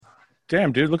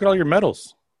Damn, dude, look at all your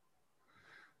medals.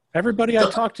 Everybody I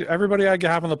talk to, everybody I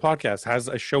have on the podcast has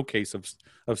a showcase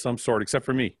of some sort, except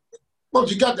for me. Well,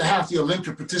 you got to have the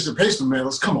Olympic participation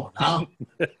medals. Come on now.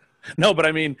 No, but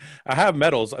I mean, I have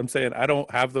medals. I'm saying I don't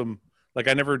have them. Like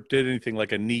I never did anything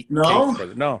like a neat No? case for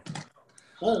it. No.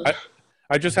 Oh.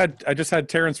 I just had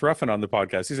Terrence Ruffin on the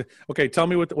podcast. He said, "Okay, tell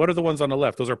me what are the ones on the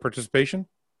left? Those are participation."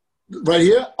 Right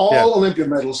here, all Olympic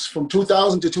medals from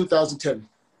 2000 to 2010.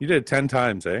 You did it 10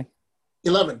 times, eh?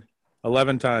 11.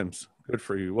 11 times. Good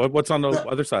for you. What's on the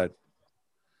other side?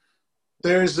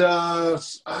 There's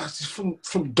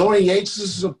from Dorian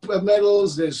Yates'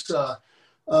 medals. There's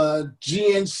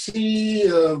GNC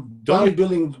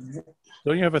bodybuilding.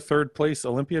 Don't you have a third place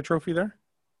Olympia trophy there?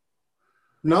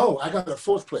 No, I got a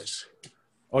fourth place.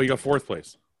 Oh, you got fourth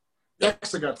place.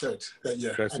 Yes, I got third that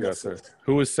year. Yes, you got third.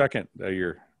 Who was second that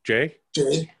year? Jay?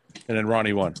 Jay. And then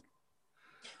Ronnie won.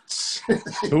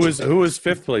 Who was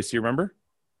fifth place? Do you remember?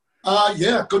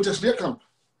 Yeah, go just Vietnam.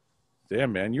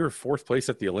 Damn, man, you were fourth place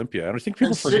at the Olympia. I don't think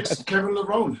people forget. Kevin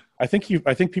Lerone. I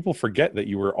think people forget that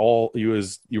you were all you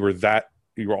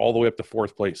were all the way up to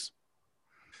fourth place.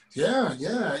 Yeah.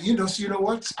 You know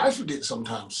what? I forget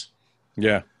sometimes.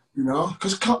 Yeah. You know,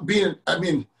 because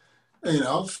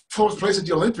fourth place at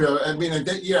the Olympia. I mean,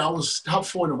 that year I was top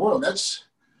 4 in the world. That's,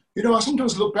 I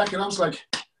sometimes look back and I was like,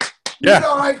 you did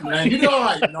all right, man. You did all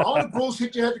right. All the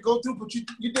bullshit you had to go through, but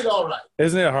you did all right.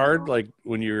 Isn't it hard? Like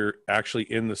when you're actually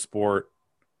in the sport,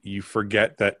 you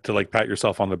forget that to like pat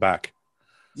yourself on the back.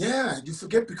 Yeah, you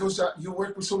forget because you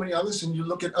work with so many others and you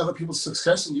look at other people's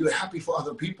success and you're happy for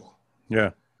other people.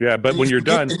 Yeah. But when you're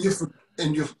done,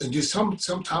 and you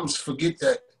sometimes forget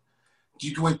that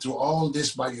you went through all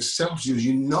this by yourself.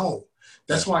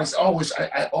 That's why it's always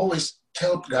I always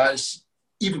tell guys,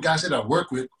 even guys that I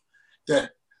work with,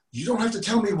 that you don't have to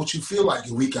tell me what you feel like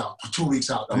a week out, 2 weeks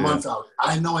out, a month out.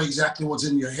 I know exactly what's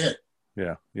in your head.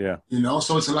 Yeah.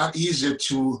 So it's a lot easier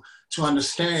to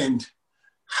understand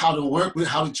how to work with,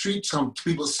 how to treat some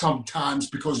people sometimes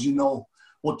because you know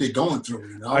what they're going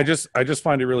through. I just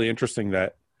find it really interesting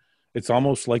that it's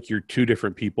almost like you're two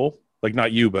different people. Like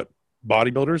not you, but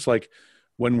bodybuilders. Like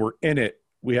when we're in it,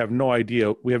 we have no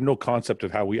idea. We have no concept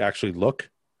of how we actually look.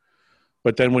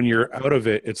 But then when you're out of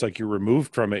it, it's like you're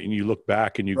removed from it and you look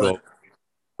back and you go,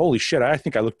 holy shit, I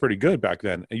think I looked pretty good back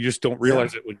then. And you just don't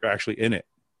realize it when you're actually in it.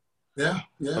 Yeah.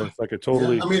 So it's like a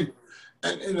totally. Yeah. I mean,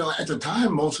 and at the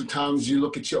time, most of the times you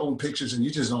look at your own pictures and you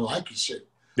just don't like your shit.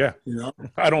 Yeah.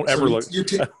 I don't ever look. You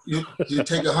take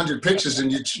 100 pictures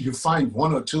and you find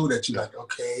one or two that you're like,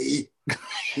 okay,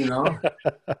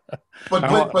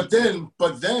 But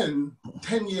then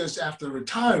 10 years after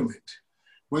retirement,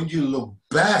 when you look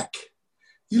back,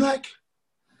 you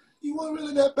weren't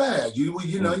really that bad. You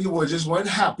were just weren't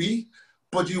happy,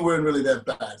 but you weren't really that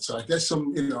bad. So I guess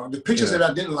the pictures that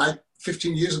I didn't like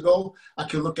 15 years ago, I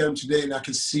can look at them today and I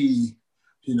can see,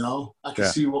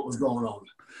 see what was going on.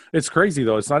 It's crazy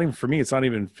though. It's not even for me. It's not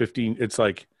even 15. It's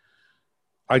like,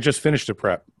 I just finished a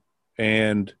prep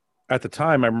and at the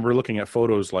time I remember looking at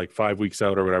photos like 5 weeks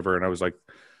out or whatever. And I was like,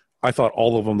 I thought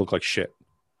all of them looked like shit.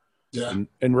 Yeah.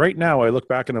 And right now I look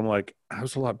back and I'm like, I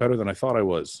was a lot better than I thought I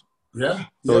was. Yeah.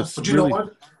 So but you know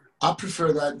what? I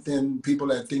prefer that than people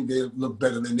that think they look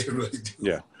better than they really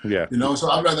do. Yeah. So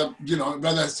I'd rather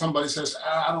somebody says,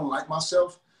 I don't like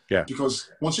myself. Yeah. Because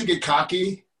once you get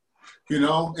cocky,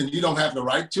 and you don't have the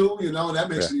right to, that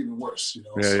makes it even worse.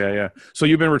 Yeah. So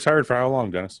you've been retired for how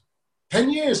long, Dennis? 10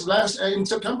 years in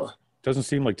September. Doesn't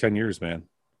seem like 10 years, man.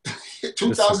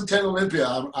 2010 Olympia,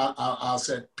 I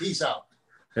said, peace out.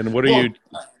 And what are you?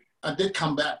 I did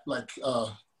come back like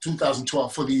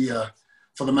 2012 for the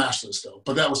Masters though,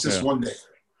 but that was just one day.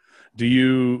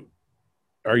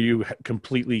 Are you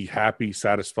completely happy,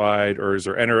 satisfied, or is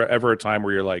there ever a time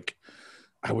where you're like,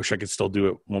 I wish I could still do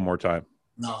it one more time?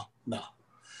 No.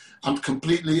 I'm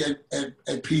completely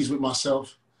at peace with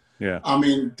myself. Yeah. I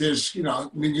mean, there's,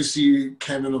 you see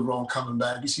Kevin Lerone coming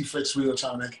back, you see Flex Wheeler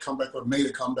trying to make a comeback or made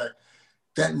a comeback.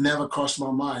 That never crossed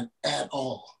my mind at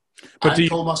all. But I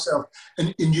told myself,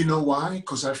 and you know why?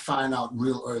 Because I find out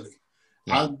real early.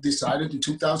 Yeah. I decided in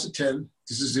 2010,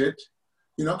 this is it.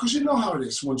 Because you know how it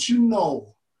is. Once you're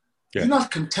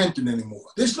not contented anymore.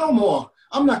 There's no more,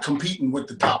 I'm not competing with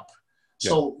the top.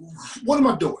 So what am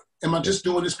I doing? Am I just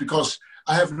doing this because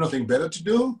I have nothing better to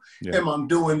do? Yeah. Am I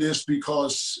doing this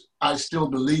because I still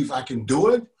believe I can do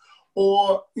it?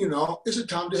 Or, is it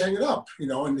time to hang it up?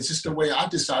 And it's just the way I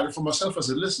decided for myself. I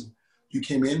said, listen, you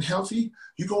came in healthy,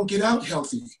 you're going to get out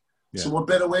healthy. Yeah. So what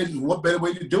better way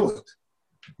to do it?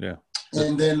 Yeah.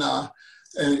 And then,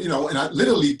 and I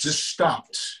literally just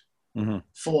stopped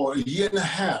for a year and a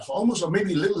half, almost, or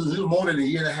maybe a little more than a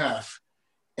year and a half.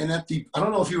 And I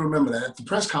don't know if you remember that, at the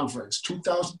press conference,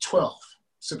 2012,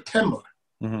 September,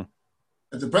 mm-hmm.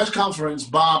 at the press conference,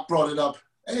 Bob brought it up.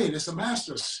 Hey, there's a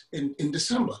Masters in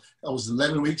December. That was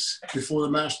 11 weeks before the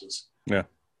Masters. Yeah.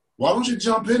 Why don't you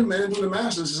jump in, man, and do the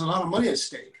Masters? There's a lot of money at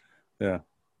stake. Yeah.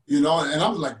 And I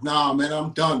was like, nah, man,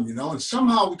 I'm done, And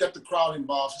somehow we got the crowd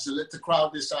involved. I said, let the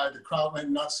crowd decide. The crowd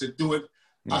went nuts. Said, do it.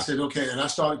 Yeah. I said, okay. And I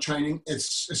started training. As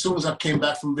soon as I came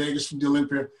back from Vegas, from the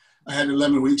Olympia, I had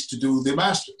 11 weeks to do the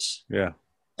Masters. Yeah.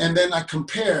 And then I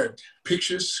compared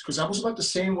pictures because I was about the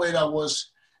same weight I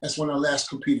was as when I last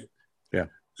competed. Yeah.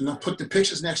 And I put the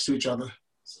pictures next to each other.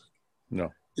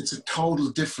 No. It's a total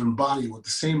different body with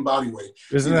the same body weight.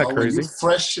 Isn't that crazy? When you're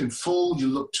fresh and full, you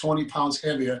look 20 pounds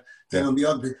heavier than on the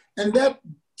other. And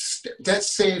that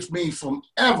saved me from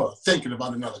ever thinking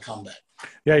about another comeback.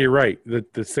 Yeah, you're right.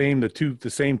 The same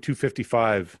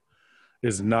 255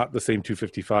 is not the same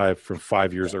 255 from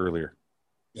 5 years earlier.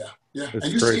 Yeah, yeah. It's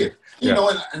and you crazy. see it,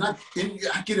 and I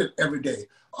get it every day.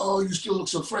 Oh, you still look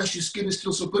so fresh. Your skin is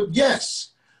still so good.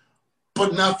 Yes,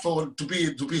 but not to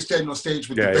be standing on stage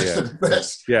with the best of the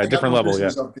best. Yeah, different level.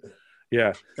 Yeah,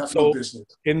 yeah. Got so no business.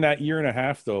 In that year and a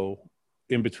half, though,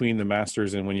 in between the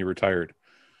Masters and when you retired,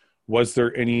 was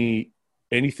there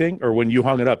anything, or when you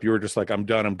hung it up, you were just like, I'm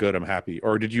done, I'm good, I'm happy,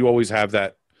 or did you always have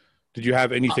that? Did you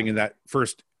have anything in that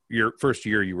first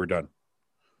year you were done?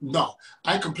 No,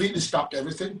 I completely stopped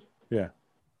everything. Yeah.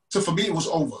 So for me, it was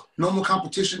over. No more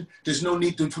competition. There's no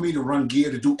need for me to run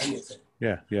gear to do anything.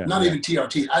 Yeah, yeah. Not even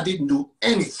TRT. I didn't do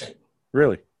anything.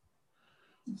 Really?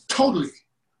 Totally.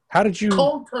 How did you?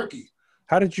 Cold turkey.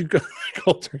 How did you go?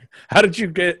 Cold turkey. How did you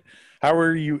get? How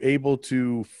were you able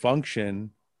to function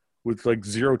with like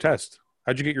zero test?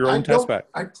 How'd you get your own test back?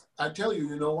 I tell you,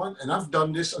 you know what? And I've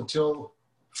done this until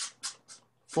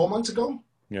 4 months ago.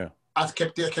 Yeah. I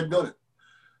kept doing it.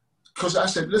 Because I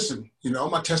said, listen,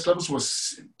 my test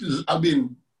levels I've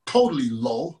been totally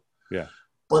low. Yeah.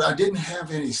 But I didn't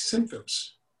have any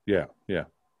symptoms. Yeah, yeah.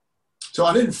 So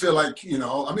I didn't feel like,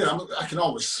 I can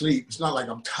always sleep. It's not like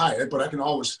I'm tired, but I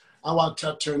want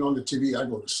to turn on the TV, I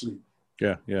go to sleep.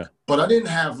 Yeah, yeah. But I didn't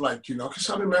have because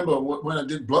I remember when I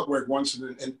did blood work once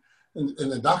and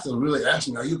the doctor really asked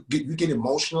me, you get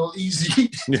emotional easy?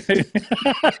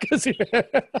 Because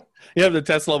you have the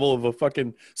test level of a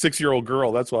fucking 6-year-old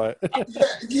girl. That's why.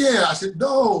 yeah. I said,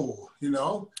 no,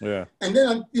 Yeah. And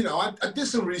then, I did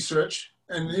some research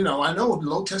and, I know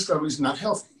low test level is not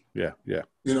healthy. Yeah, yeah.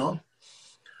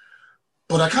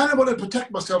 But I kind of want to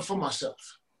protect myself from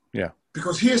myself. Yeah.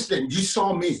 Because here's the thing. You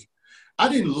saw me. I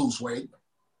didn't lose weight.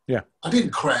 Yeah. I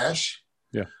didn't crash.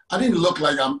 Yeah. I didn't look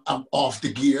like I'm off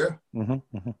the gear.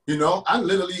 Mm-hmm,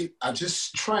 mm-hmm. I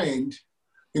just trained,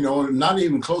 not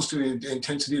even close to the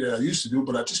intensity that I used to do,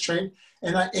 but I just trained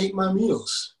and I ate my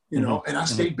meals, mm-hmm. and I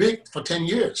stayed big for 10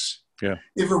 years. Yeah.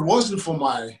 If it wasn't for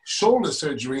my shoulder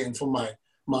surgery and for my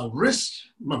wrist,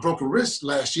 my broken wrist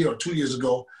last year or 2 years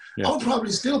ago, yeah. I would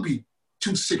probably still be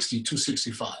 260,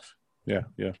 265. Yeah,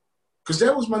 yeah. Because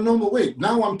that was my normal weight.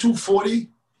 Now I'm 240.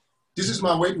 This is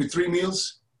my weight with 3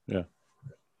 meals. Yeah.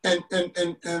 And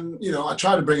I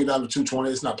try to bring it down to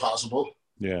 220. It's not possible.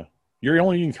 Yeah. You're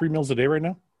only eating 3 meals a day right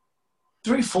now?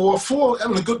 3, 4.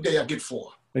 On a good day, I get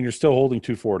 4. And you're still holding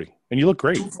 240. And you look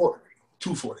great.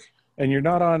 240. And you're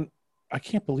not on, I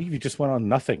can't believe you just went on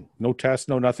nothing. No test,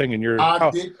 no nothing. And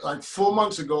I did, like 4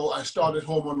 months ago, I started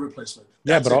hormone replacement.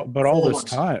 That's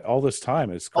all this time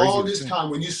is crazy. All this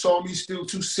time, when you saw me still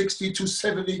 260,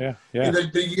 270, yeah.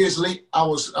 And the years late, I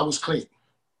was clean.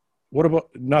 What about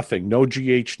nothing? No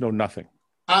GH, no nothing.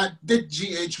 I did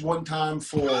GH one time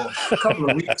for a couple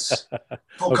of weeks.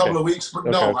 But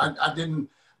no, I didn't.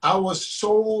 I was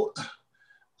so,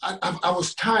 I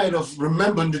was tired of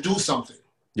remembering to do something.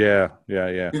 Yeah.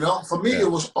 For me, it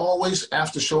was always,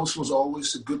 after shows was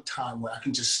always a good time where I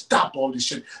can just stop all this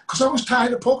shit because I was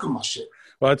tired of poking my shit.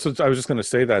 Well, that's what I was just going to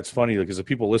say. That's funny because the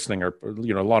people listening are,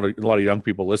 a lot of young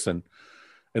people listen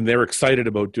and they're excited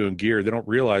about doing gear. They don't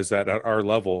realize that at our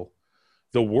level,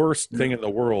 the worst thing in the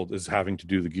world is having to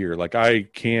do the gear. Like I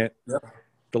can't,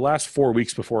 the last 4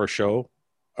 weeks before a show,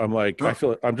 I'm like,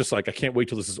 I'm just like, I can't wait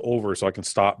till this is over so I can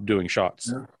stop doing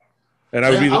shots. Yeah. And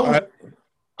I would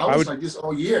I was like this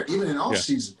all year, even in off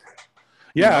season.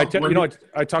 Yeah.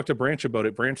 I talked to Branch about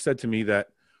it. Branch said to me that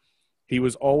he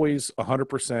was always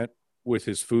 100% with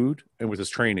his food and with his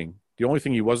training. The only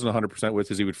thing he wasn't 100%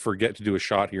 with is he would forget to do a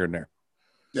shot here and there.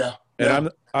 Yeah.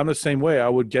 And I'm the same way. I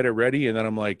would get it ready and then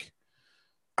I'm like,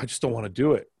 I just don't want to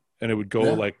do it. And it would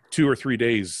go like 2 or 3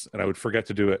 days and I would forget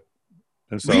to do it.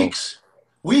 And so weeks.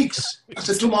 I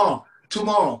said,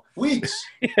 tomorrow, weeks.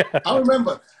 Yeah. I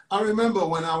remember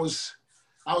when I was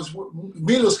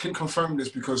Milos can confirm this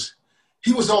because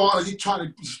he was he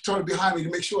trying to behind me to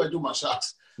make sure I do my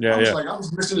shots. Yeah, I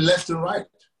was missing left and right.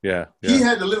 Yeah. He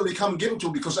had to literally come and give it to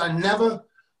me because I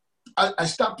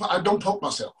stopped. I don't poke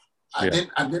myself. I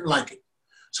didn't like it.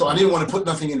 So I didn't want to put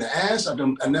nothing in the ass. I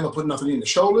never put nothing in the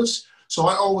shoulders. So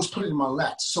I always put it in my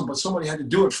lats. But somebody had to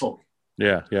do it for me.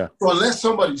 Yeah, yeah. So unless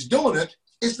somebody's doing it,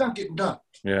 it's not getting done.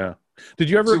 Yeah. Did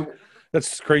you ever?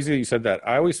 That's crazy that you said that.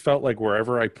 I always felt like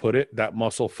wherever I put it, that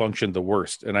muscle functioned the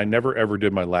worst, and I never ever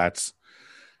did my lats.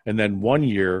 And then one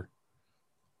year,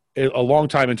 a long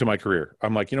time into my career,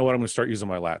 I'm like, you know what? I'm going to start using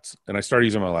my lats, and I started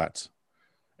using my lats.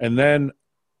 And then,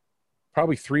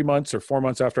 probably 3 months or 4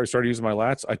 months after I started using my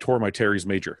lats, I tore my teres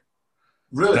major.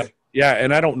 Really? Yeah,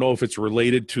 and I don't know if it's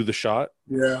related to the shot.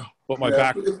 Yeah. But my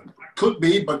back could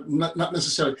be, but not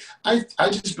necessarily. I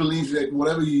just believe that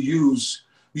whatever you use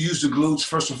the glutes.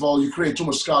 First of all, you create too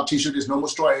much scar tissue. There's no more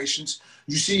striations.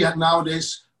 You see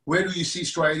nowadays, where do you see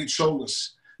striated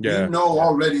shoulders? Yeah. You know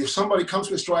already. If somebody comes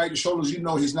with striated shoulders, you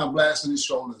know he's not blasting his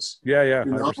shoulders. Yeah, yeah.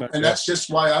 You know? And that's just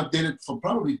why I did it for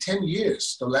probably 10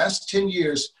 years. The last 10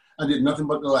 years, I did nothing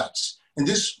but the lats. And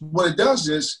this, what it does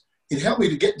is, it helped me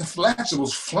to get the lats that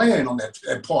was flaring on that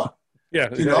part. Yeah.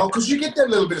 You know, because you get that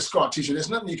little bit of scar tissue. There's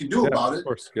nothing you can do about it. Of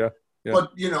course, yeah. Yeah.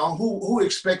 But, you know, who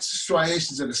expects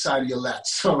striations at the side of your lats?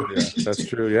 So, yeah, that's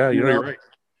true. Yeah, you're right.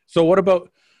 So what about,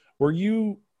 were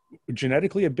you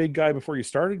genetically a big guy before you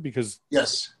started? Because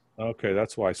yes. Okay,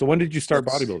 that's why. So when did you start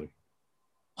bodybuilding?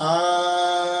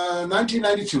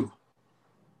 1992.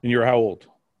 And you were how old?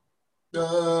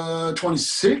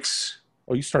 26.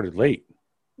 Oh, you started late.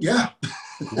 Yeah.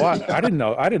 Why? I didn't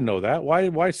know that.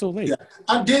 Why so late? Yeah.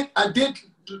 I did.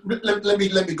 Let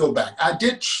me go back. I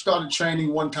did started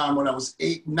training one time when I was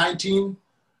 19.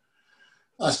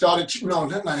 I started,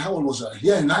 how old was I?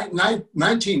 Yeah,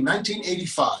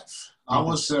 1985.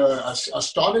 Mm-hmm. I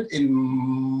started in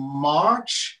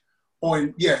March,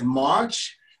 in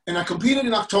March, and I competed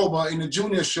in October in the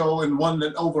junior show and won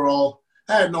the overall.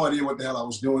 I had no idea what the hell I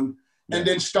was doing. And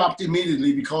then stopped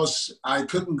immediately because I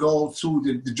couldn't go through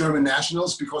the German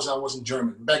nationals because I wasn't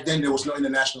German. Back then, there was no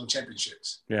international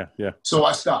championships. Yeah, yeah. So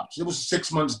I stopped. It was a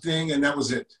 6 months thing, and that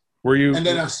was it. Were you? And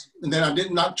then I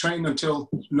did not train until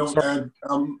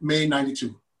May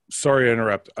 '92. Sorry to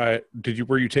interrupt.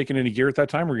 Were you taking any gear at that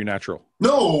time? Or were you natural?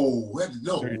 No.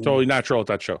 So you're totally natural at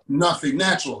that show. Nothing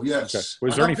natural. Yes. Okay.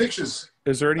 Was there any pictures?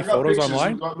 Is there any photos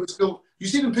online? You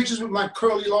see the pictures with my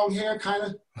curly long hair, kind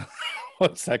of.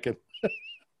 1 second.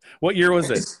 What year was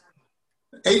it?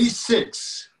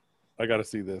 86. I got to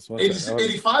see this.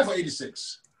 85 or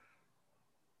 86?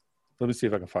 Let me see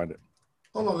if I can find it.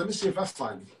 Hold on. Let me see if I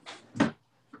find it.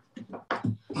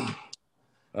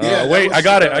 Wait, I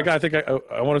got it.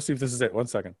 I want to see if this is it. 1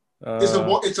 second. It's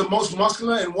the most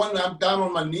muscular, and one I'm down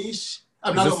on my knees.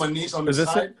 I'm not on my knees, on the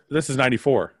side. This is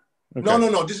 94. Okay.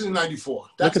 No. This is 94.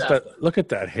 Look at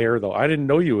that hair, though. I didn't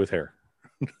know you with hair.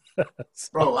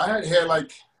 Bro, I had hair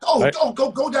like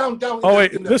go down. Oh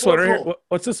wait, this one right here.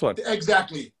 What's this one?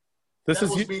 Exactly. This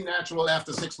is me natural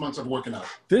after 6 months of working out.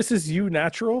 This is you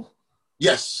natural?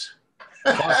 Yes.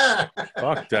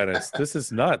 Fuck, Dennis. This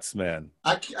is nuts, man.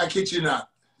 I kid you not.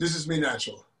 This is me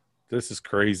natural. This is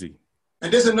crazy. And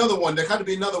there's another one. There got to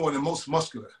be another one, the most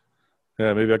muscular.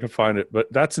 Yeah, maybe I can find it. But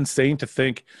that's insane to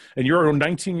think. And you're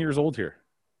 19 years old here.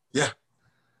 Yeah.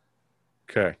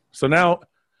 Okay. So now,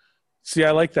 see,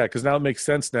 I like that because now it makes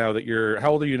sense now that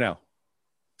how old are you now?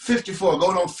 54,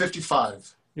 going on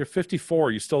 55. You're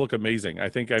 54. You still look amazing.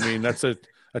 I mean, that's a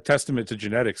testament to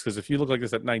genetics because if you look like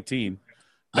this at 19,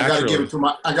 I gotta give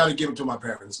it to my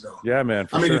parents though. Yeah, man.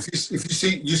 I mean, if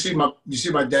you see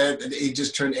my dad, and he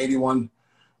just turned 81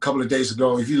 a couple of days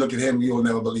ago. If you look at him, you'll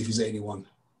never believe he's 81.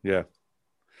 Yeah.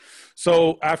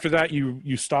 So after that,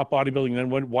 you stopped bodybuilding. Then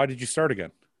why did you start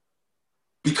again?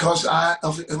 Because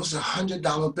it was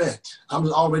 $100 bet. I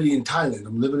was already in Thailand.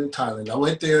 I'm living in Thailand. I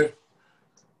went there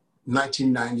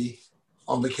 1990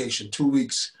 on vacation, 2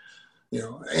 weeks. I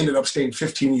ended up staying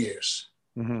 15 years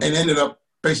and ended up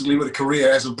basically with a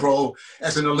career as a pro,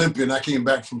 as an Olympian. I came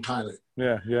back from Thailand.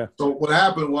 Yeah, yeah. So what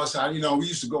happened was, we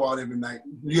used to go out every night.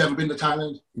 You ever been to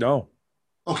Thailand? No.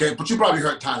 Okay, but you probably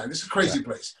heard Thailand. It's a crazy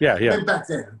place. Yeah, yeah. And back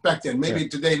then, maybe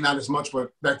today not as much,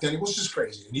 but back then it was just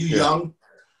crazy. And you're young.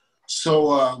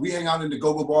 So we hang out in the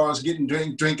go-go bars, getting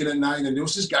drinking at night. And there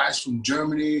was this guys from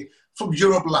Germany, from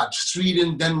Europe a lot,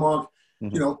 Sweden, Denmark,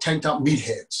 tanked out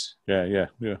meatheads. Yeah, yeah,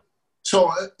 yeah.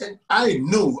 So I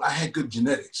knew I had good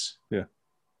genetics. Yeah.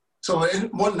 So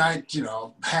one night,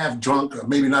 half drunk, or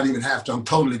maybe not even half drunk,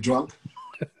 totally drunk.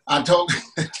 I told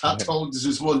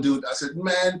this one dude, I said,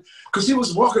 man, because he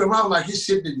was walking around like his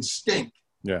shit didn't stink.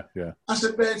 Yeah, yeah. I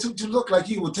said, man, to look like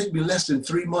you would take me less than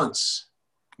 3 months.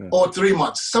 or 3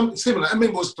 months, something similar. I mean,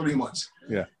 it was 3 months.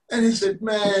 Yeah. And he said,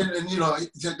 man, and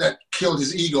that killed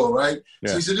his ego, right? Yeah.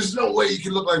 So he said, there's no way you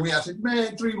can look like me. I said,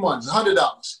 man, 3 months,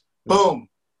 $100. Boom.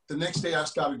 The next day I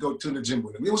started to go to the gym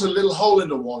with him. It was a little hole in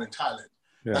the wall in Thailand.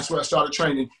 Yeah. That's where I started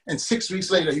training. And 6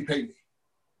 weeks later, he paid me.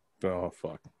 Oh,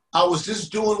 fuck. I was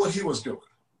just doing what he was doing.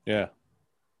 Yeah.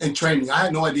 And training. I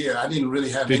had no idea. I didn't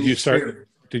really have any experience.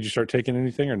 Did you start taking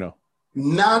anything or no?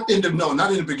 Not in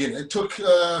the beginning. It took,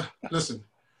 listen,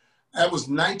 that was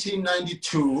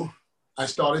 1992. I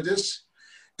started this.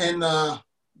 And that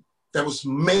was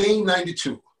May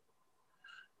 92.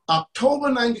 October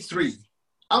 93,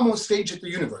 I'm on stage at the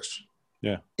Universe.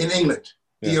 Yeah. In England.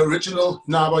 Yeah. The original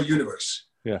NABA Universe.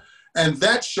 Yeah. And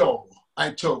that show,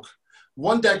 I took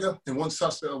 1 Dagger and 1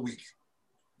 Suster a week.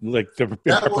 Like that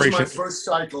was my first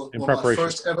cycle, my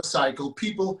first ever cycle.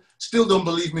 People still don't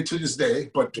believe me to this day,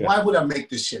 but why would I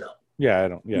make this shit up? Yeah, I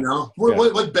don't. Yeah. You know,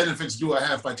 what benefits do I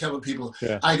have by telling people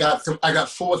I got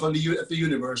 4th at the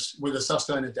Universe with a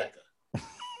Suster and a Dagger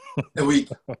a week?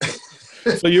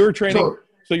 So you were training.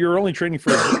 So you were only training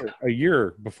for a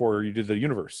year before you did the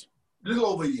Universe. A little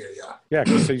over a year, yeah. Yeah,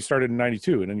 because so you started in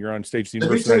 92, and then you're on stage the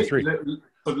Universe in 93.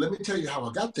 But let me tell you how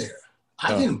I got there.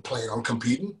 I didn't plan on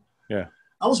competing. Yeah.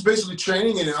 I was basically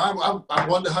training, and I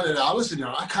won the $100, and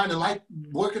I kind of like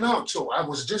working out. So I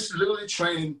was just literally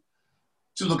training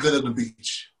to look good at the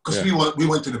beach. Because we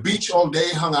went to the beach all day,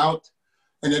 hung out,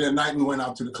 and then at night we went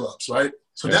out to the clubs, right?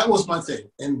 So that was my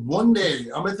thing. And one day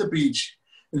I'm at the beach,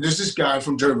 and there's this guy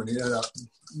from Germany. I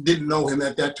didn't know him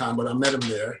at that time, but I met him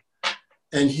there.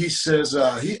 And he says,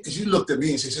 he looked at me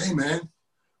and says, hey, man,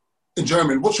 in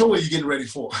German, what show are you getting ready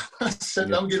for? I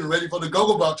said, I'm getting ready for the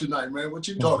Gogo Bar tonight, man. What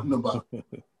you talking about?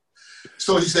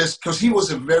 So he says, because he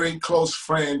was a very close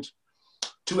friend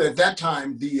to, at that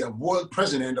time, the world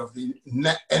president of the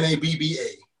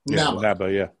NABBA.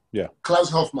 NABBA, yeah. Klaus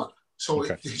Hoffmann. So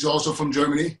he's also from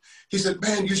Germany. He said,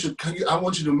 man, I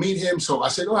want you to meet him. So I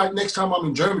said, all right, next time I'm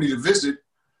in Germany to visit,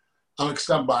 I'm going to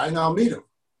stop by and I'll meet him.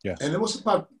 Yeah. And it was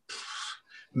about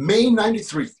May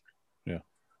 93. Yeah.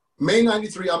 May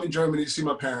 93, I'm in Germany to see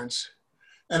my parents.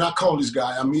 And I call this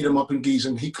guy. I meet him up in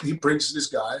Gießen. He brings this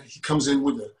guy. He comes in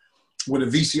with a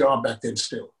VCR back then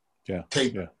still. Yeah.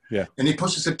 Tape. Yeah. And he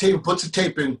puts the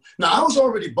tape in. Now, I was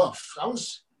already buff. I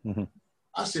was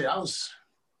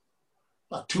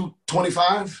about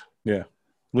 225. Yeah.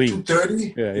 Lean.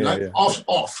 230. Yeah.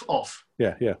 Off.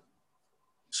 Yeah.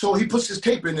 So he puts his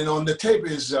tape in, and on the tape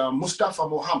is Mustafa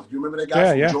Mohammed. You remember that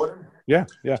guy from Jordan? Yeah.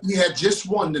 He had just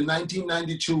won the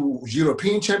 1992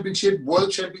 European Championship,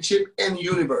 World Championship, and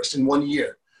Universe in 1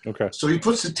 year. Okay. So he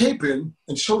puts the tape in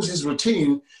and shows his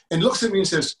routine and looks at me and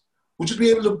says, would you be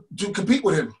able to compete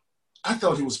with him? I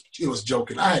thought he was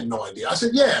joking. I had no idea. I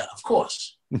said, yeah, of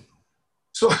course.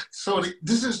 So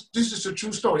this is a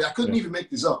true story. I couldn't even make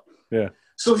this up. Yeah.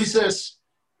 So he says,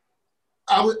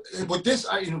 with this,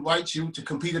 I invite you to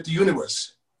compete at the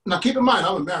Universe. Now, keep in mind,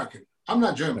 I'm American. I'm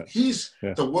not German. He's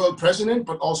the world president,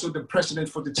 but also the president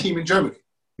for the team in Germany.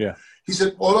 Yeah. He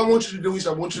said, all I want you to do is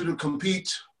I want you to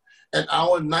compete at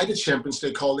our Night of Champions,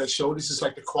 they call that show. This is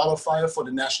like the qualifier for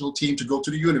the national team to go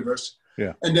to the Universe.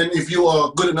 Yeah. And then if you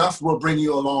are good enough, we'll bring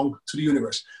you along to the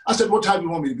Universe. I said, what time do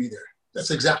you want me to be there?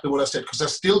 That's exactly what I said, because I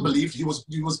still believed he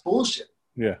was bullshit.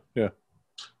 Yeah.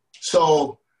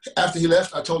 So after he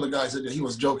left, I told the guys that he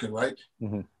was joking, right?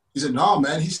 Mm-hmm. He said, no,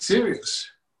 man, he's serious.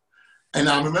 And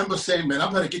I remember saying, man,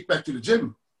 I'm going to get back to the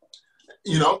gym.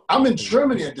 You know, I'm in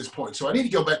Germany at this point, so I need to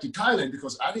go back to Thailand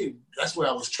because that's where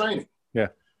I was training. Yeah.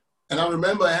 And I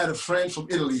remember I had a friend from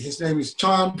Italy. His name is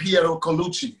Gian Piero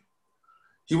Colucci.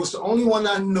 He was the only one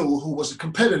I knew who was a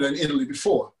competitor in Italy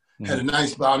before. Mm-hmm. Had a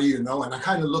nice body, you know, and I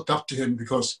kind of looked up to him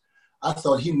because I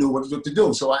thought he knew what to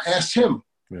do. So I asked him,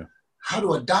 how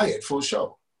do I diet for a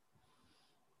show?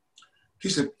 He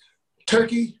said,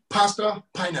 turkey, pasta,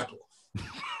 pineapple.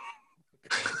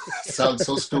 Sounds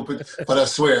so stupid, but I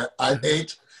swear I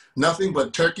ate nothing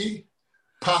but turkey,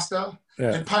 pasta,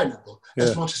 and pineapple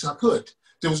as much as I could.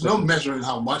 There was no measuring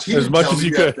how much. As much as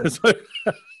you could.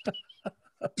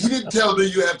 He didn't tell me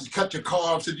you have to cut your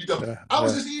carbs. And I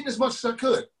was just eating as much as I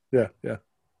could. Yeah.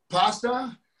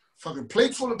 Pasta, fucking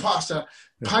plate full of pasta,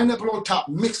 pineapple on top,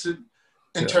 mix it,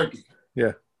 and turkey.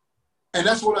 Yeah. And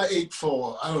that's what I ate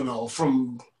for, I don't know,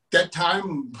 from that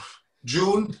time,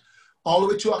 June, all the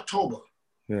way to October.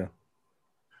 Yeah.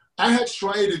 I had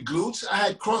striated glutes. I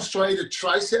had cross-striated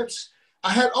triceps.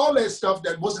 I had all that stuff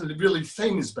that wasn't really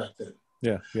famous back then.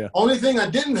 Yeah. Only thing I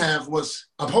didn't have was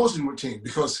a posing routine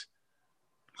because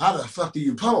how the fuck do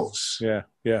you pose? Yeah.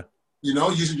 You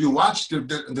know, you watch the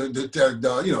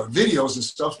videos and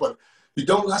stuff, but you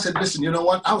don't. I said, listen, you know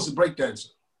what? I was a breakdancer.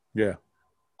 Yeah.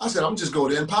 I said, I'm just go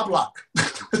there and pop lock.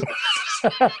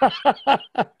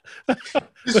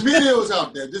 This video's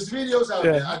out there.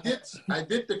 I did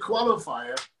the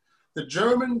qualifier, the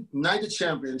German Night of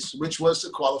Champions, which was the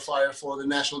qualifier for the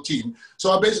national team.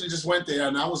 So I basically just went there,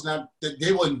 and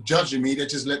they weren't judging me. They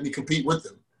just let me compete with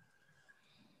them.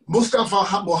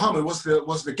 Mustafa Muhammad was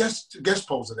the guest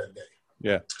poser that day.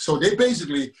 Yeah. So they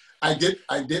basically, I did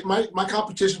my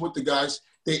competition with the guys.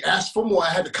 They asked for more. I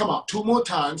had to come out 2 more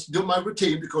times, do my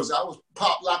routine, because I was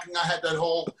pop locking. I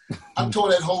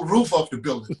tore that whole roof off the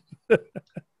building.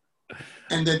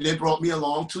 And then they brought me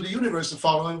along to the universe the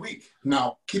following week.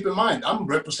 Now, keep in mind, I'm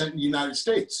representing the United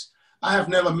States. I have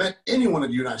never met anyone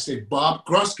in the United States. Bob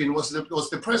Gruskin was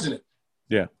the president.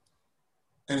 Yeah.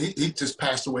 And he just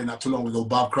passed away not too long ago.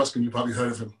 Bob Gruskin, you probably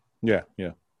heard of him. Yeah,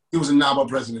 yeah. He was a NABA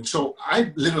president. So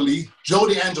I literally, Joe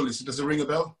DeAngelis, does it ring a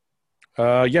bell?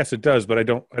 Yes, it does, but I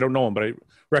don't know him, but I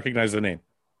recognize the name.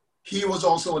 He was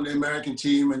also on the American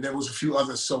team, and there was a few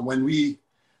others. So when the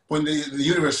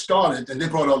universe started and they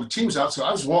brought all the teams out, so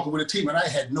I was walking with a team, and I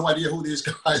had no idea who these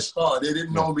guys are. They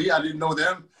didn't know me. I didn't know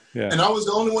them. Yeah. And I was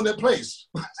the only one that placed.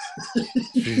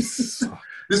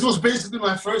 This was basically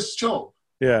my first show.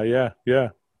 Yeah, yeah, yeah.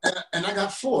 And I got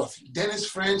 4th. Dennis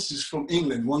Francis from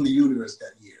England won the universe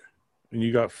that year. And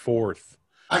you got 4th.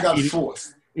 I got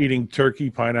 4th. Eating turkey,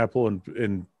 pineapple,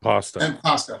 and pasta. And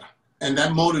pasta. And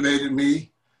that motivated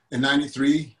me in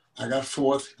 93. I got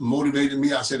 4th. Motivated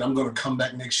me. I said, I'm going to come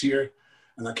back next year.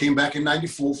 And I came back in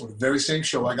 94 for the very same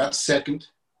show. I got 2nd.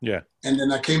 Yeah. And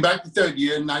then I came back the 3rd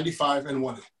year in 95 and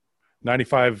won it.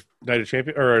 95 Night of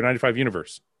Champion or 95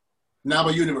 Universe?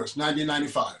 NABA Universe,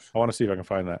 1995. I want to see if I can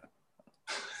find that.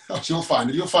 You'll find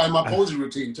it. You'll find my posing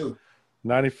routine too.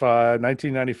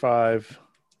 1995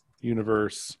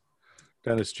 Universe.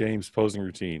 Dennis James posing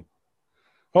routine.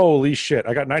 Holy shit!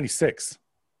 I got 96.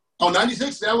 Oh,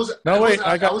 96. That was no wait.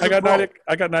 I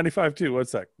got 95 too. One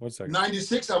sec.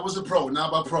 96. I was a pro.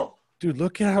 NABA pro. Dude,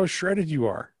 look at how shredded you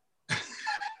are.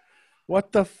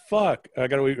 What the fuck? I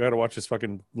gotta watch this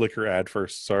fucking liquor ad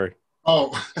first. Sorry.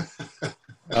 Oh.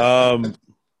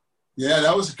 Yeah,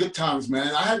 that was good times,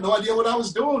 man. I had no idea what I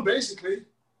was doing, basically.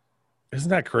 Isn't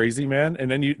that crazy, man? And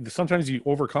then sometimes you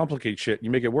overcomplicate shit. You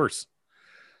make it worse.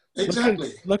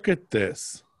 Exactly. Look at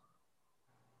this.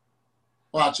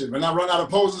 Watch it. When I run out of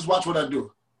poses, watch what I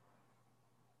do.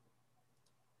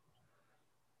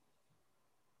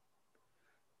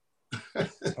 I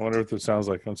wonder what this sounds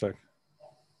like. One sec.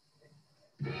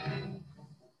 I'm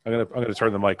gonna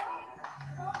turn the mic.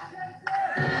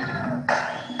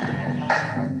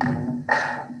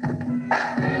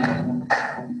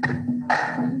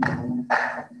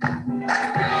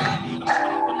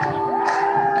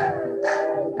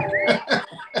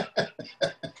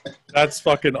 That's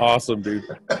fucking awesome, dude.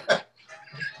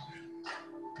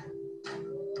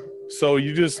 So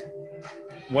you just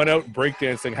went out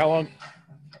breakdancing. How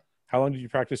long did you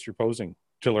practice your posing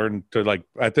to learn to, like,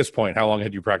 at this point, how long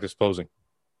had you practiced posing?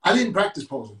 I didn't practice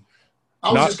posing.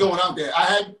 I was just going out there.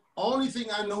 Only thing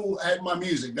I knew, I had my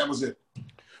music. That was it.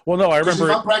 Well, no, I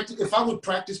remember. If I would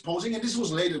practice posing, and this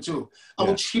was later too, I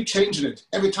would keep changing it.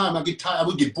 Every time I get tired, I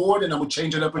would get bored, and I would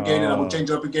change it up again, and I would change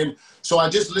it up again. So I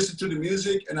just listened to the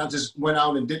music, and I just went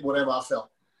out and did whatever I felt.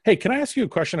 Hey, can I ask you a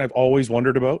question I've always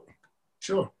wondered about?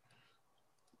 Sure.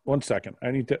 1 second.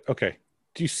 Okay.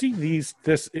 Do you see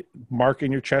this mark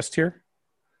in your chest here?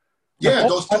 Yeah,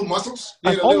 those 2 muscles.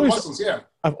 Yeah, the little muscles, yeah.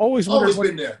 I've always wondered. Always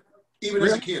been there, even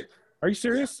as a kid. Are you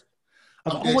serious?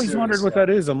 I've always wondered what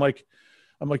that is. I'm like,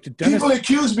 did Dennis... People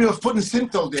accuse me of putting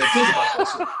Synthol there. Think about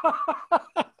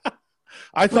that.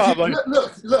 I thought,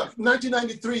 look,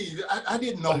 1993. I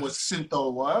didn't know what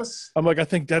Synthol was. I'm like, I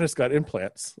think Dennis got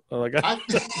implants. That's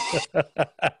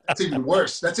even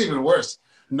worse. That's even worse.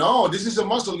 No, this is a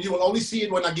muscle. You will only see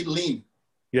it when I get lean.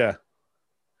 Yeah.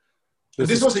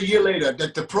 This was a year later,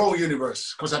 the pro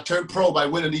universe, because I turned pro by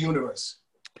winning the universe.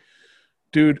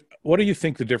 Dude, what do you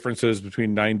think the difference is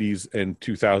between 90s and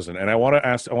 2000? And I want to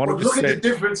ask, look at the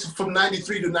difference from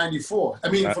 93 to 94. I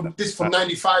mean, from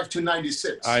 95 to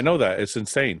 96. I know that. It's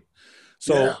insane.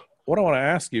 So what I want to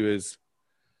ask you is,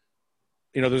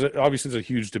 obviously there's a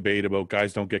huge debate about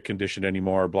guys don't get conditioned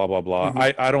anymore, blah, blah, blah.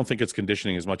 Mm-hmm. I don't think it's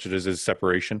conditioning as much as it is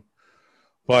separation.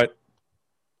 But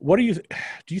what do you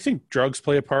think drugs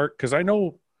play a part? Because I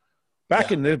know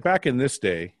back in this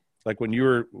day, like when you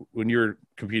were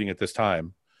competing at this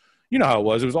time, you know how it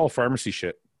was. It was all pharmacy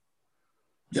shit.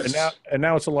 Yes. And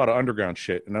now it's a lot of underground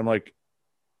shit. And I'm like,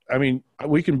 I mean,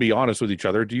 we can be honest with each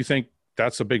other. Do you think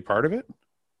that's a big part of it?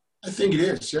 I think it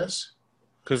is, yes.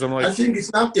 Because I'm like, I think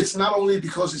it's not only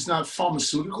because it's not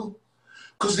pharmaceutical,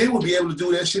 because they will be able to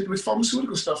do that shit with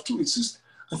pharmaceutical stuff too. It's just,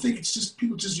 I think it's just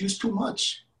people just use too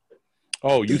much.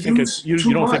 Oh, you think it's you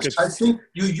don't think it's? I think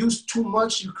you use too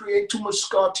much. You create too much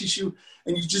scar tissue,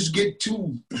 and you just get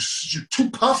too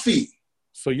puffy.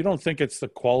 So you don't think it's the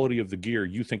quality of the gear?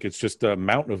 You think it's just the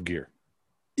amount of gear?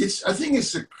 I think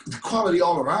it's the quality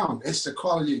all around. It's the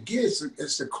quality of gear.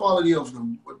 It's the quality of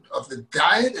the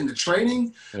diet and the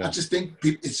training. Yeah. I just think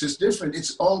it's just different.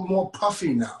 It's all more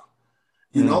puffy now.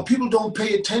 You know, people don't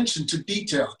pay attention to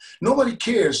detail. Nobody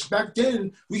cares. Back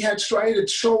then, we had striated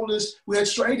shoulders. We had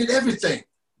striated everything.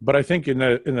 But I think in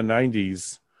the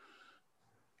 90s,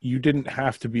 you didn't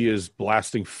have to be as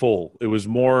blasting full. It was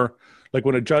more like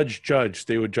when a judge judged,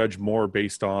 they would judge more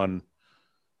based on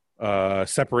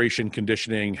separation,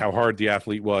 conditioning, how hard the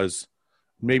athlete was,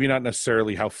 maybe not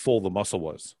necessarily how full the muscle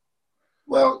was.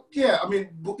 Well, yeah. I mean,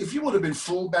 if you would have been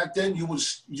full back then, you would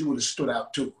have stood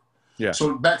out too. Yeah.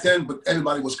 So back then, but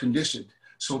everybody was conditioned.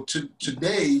 So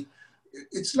today,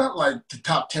 it's not like the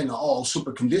top 10 are all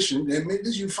super conditioned. I mean,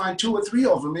 you find 2 or 3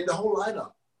 of them in the whole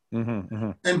lineup.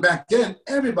 And back then,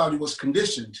 everybody was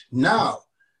conditioned. Now,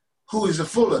 who is the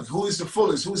fullest? Who is the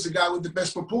fullest? Who is the guy with the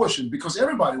best proportion? Because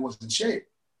everybody was in shape.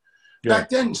 Yeah. Back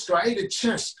then, striated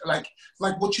chest, like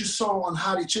what you saw on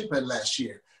Hadi Chiphead last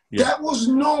year, that was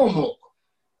normal.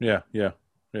 Yeah.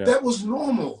 That was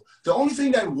normal. The only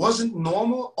thing that wasn't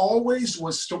normal always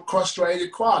was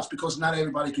cross-striated quads because not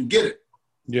everybody can get it.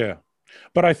 Yeah.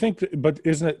 But I think, but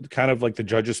isn't it kind of like the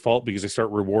judge's fault because they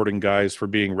start rewarding guys for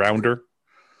being rounder?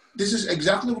 This is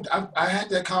exactly what I had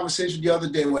that conversation the other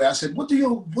day where I said, what do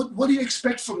you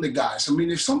expect from the guys? I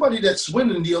mean, if somebody that's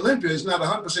winning the Olympia is not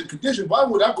 100% conditioned, why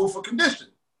would I go for condition?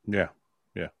 Yeah.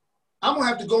 I'm going to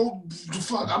have to go,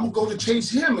 I'm going to go to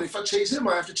chase him. And if I chase him,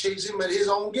 I have to chase him at his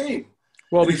own game.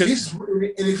 Well, if he's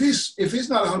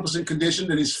not 100%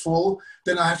 conditioned and he's full,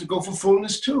 then I have to go for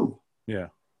fullness too. Yeah.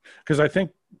 Because I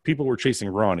think people were chasing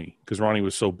Ronnie because Ronnie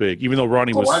was so big. Even though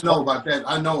Ronnie was, I know about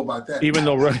that. Even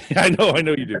though Ronnie, I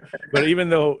know you do. But even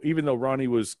though Ronnie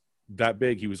was that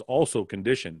big, he was also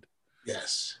conditioned.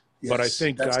 Yes. But I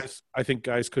think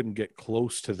guys couldn't get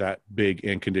close to that big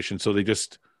and conditioned, so they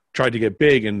just tried to get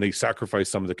big and they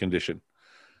sacrificed some of the condition.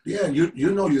 Yeah,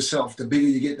 you know yourself. The bigger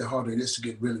you get, the harder it is to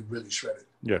get really, really shredded.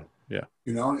 Yeah.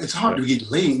 You know, it's hard to get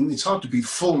lean. It's hard to be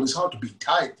full. It's hard to be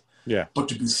tight. Yeah. But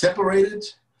to be separated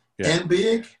and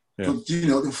big,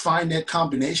 to find that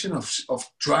combination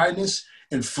of dryness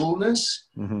and fullness,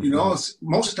 most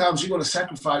of the times you're going to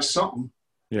sacrifice something.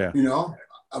 Yeah. You know,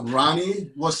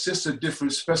 Ronnie was just a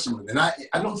different specimen. And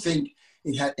I don't think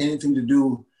it had anything to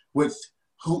do with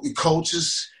who the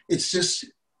coaches. It's just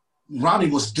Ronnie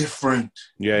was different.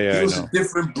 Yeah. He was a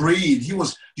different breed. You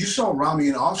saw Ronnie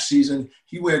in off season.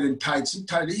 He wore it in tights.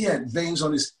 He had veins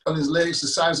on his legs the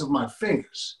size of my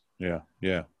fingers. Yeah.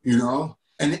 You know?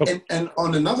 And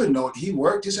on another note, he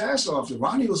worked his ass off.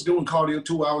 Ronnie was doing cardio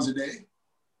 2 hours a day.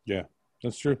 Yeah,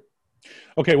 that's true.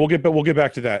 Okay, we'll get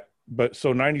back to that. But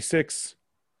so 96,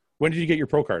 when did you get your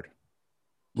pro card?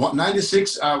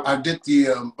 96, I did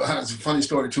the, it's a funny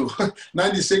story too.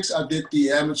 96, I did the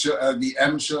amateur, the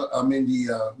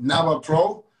NAVA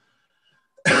Pro.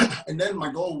 And then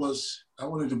my goal was, I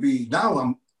wanted to be,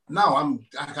 I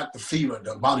got the fever,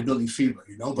 the bodybuilding fever,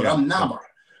 but I'm NAVA.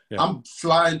 Yeah. I'm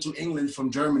flying to England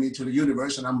from Germany to the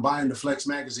universe, and I'm buying the Flex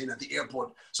magazine at the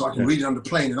airport so I can read it on the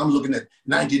plane. And I'm looking at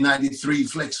 1993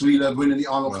 Flex Wheeler winning the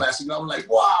Arnold Classic. And I'm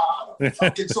like, wow, how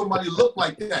can somebody look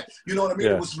like that? You know what I mean?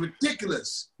 Yeah. It was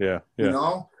ridiculous. Yeah. You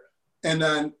know? And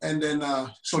then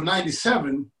so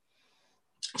 97,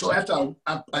 so after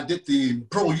I did the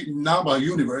Pro NAVA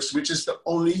Universe, which is the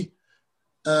only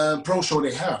pro show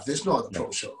they have. There's no other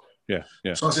pro show. Yeah.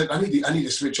 So I said, I need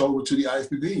to switch over to the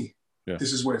IFBB. Yeah.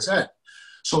 This is where it's at.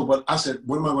 So, but I said,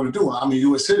 what am I going to do? I'm a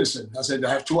U.S. citizen. I said,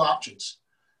 I have 2 options.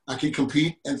 I can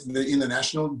compete in the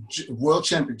international world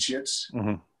championships,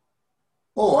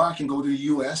 or I can go to the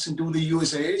U.S. and do the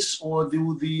USAs or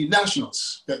do the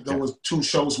nationals. There was 2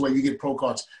 shows where you get pro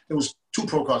cards. There was 2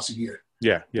 pro cards a year.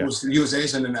 Yeah. It was the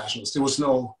USAs and the nationals. There was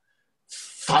no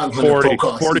 500 pro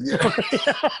cards. 40.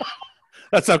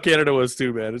 That's how Canada was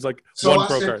too, man. It's like so one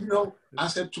pro card. I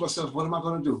said to myself, what am I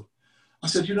going to do? I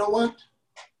said, you know what?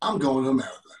 I'm going to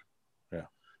America. Yeah.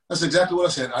 That's exactly what I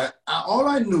said. All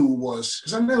I knew was,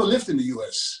 because I never lived in the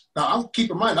U.S. Now, keep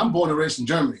in mind, I'm born and raised in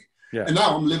Germany. Yeah. And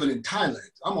now I'm living in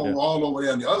Thailand. I'm all over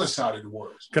there on the other side of the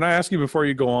world. Can I ask you before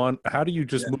you go on, how do you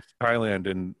just move to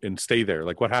Thailand and stay there?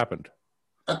 Like, what happened?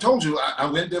 I told you, I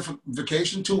went there for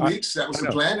vacation 2 weeks. That was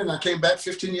the plan. And I came back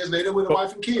 15 years later with a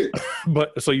wife and kid.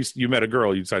 But so you met a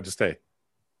girl, you decided to stay?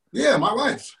 Yeah, my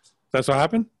wife. That's what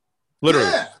happened? Literally?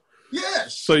 Yeah.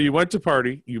 Yes. So you went to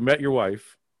party, you met your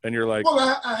wife, and you're like...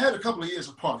 Well, I had a couple of years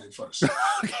of partying first.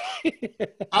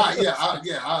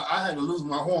 I had to lose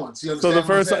my horns. You So understand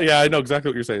what I'm saying? I know exactly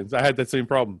what you're saying. I had that same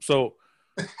problem. So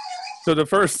the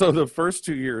first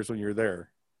 2 years when you're there,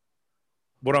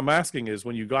 what I'm asking is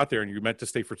when you got there and you meant to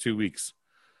stay for 2 weeks,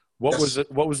 what was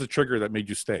it? What was the trigger that made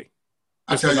you stay?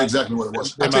 I'll tell you exactly what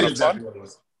it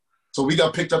was. So we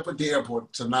got picked up at the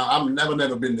airport. So now I've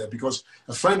never been there because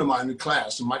a friend of mine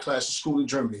in my class of school in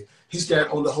Germany, his dad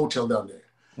owned a hotel down there.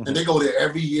 Mm-hmm. And they go there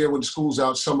every year when the school's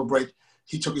out, summer break.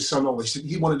 He took his son over. He said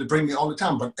he wanted to bring me all the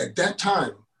time. But at that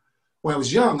time, when I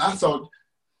was young, I thought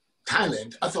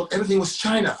Thailand, I thought everything was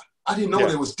China. I didn't know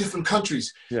there was different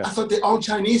countries. Yeah. I thought they all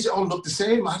Chinese, they all looked the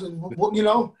same. I didn't, you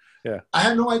know? Yeah. I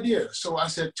had no idea. So I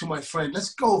said to my friend,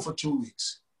 let's go for 2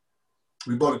 weeks.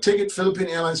 We bought a ticket, Philippine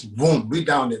Airlines, boom, we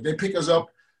down there. They pick us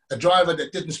up, a driver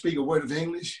that didn't speak a word of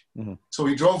English. Mm-hmm. So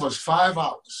he drove us 5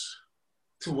 hours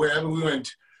to wherever we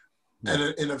went,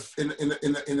 and in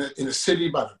a city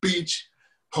by the beach,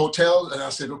 hotel. And I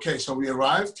said, okay, so we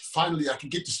arrived. Finally, I can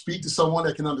get to speak to someone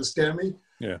that can understand me.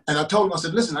 Yeah. And I told him, I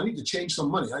said, listen, I need to change some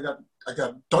money. I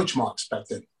got Deutschmarks back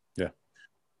then. Yeah.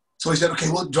 So he said, okay,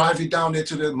 we'll drive you down there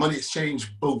to the money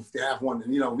exchange booth. They have one.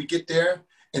 And, you know, we get there.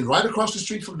 And right across the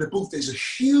street from the booth, there's a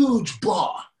huge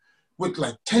bar with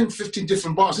like 10, 15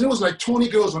 different bars. And it was like 20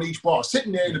 girls on each bar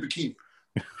sitting there in a bikini.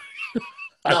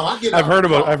 Now I've heard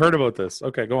about this.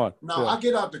 Okay, go on. Now I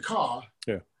get out the car.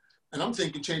 Yeah. And I'm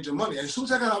thinking changing money. And as soon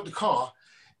as I got out the car,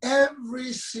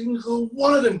 every single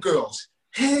one of them girls,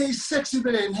 hey, sexy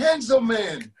man, handsome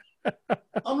man.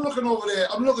 I'm looking over there.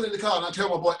 I'm looking in the car and I tell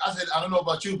my boy, I said, I don't know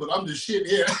about you, but I'm the shit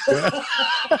here.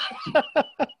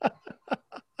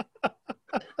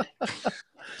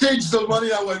 Changed some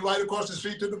money. I went right across the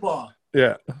street to the bar.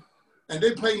 Yeah. And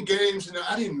they playing games, and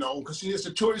I didn't know because as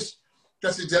a tourist,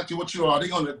 that's exactly what you are.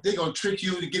 They're gonna trick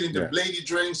you to get into lady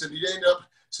drinks, and you end up.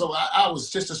 So I was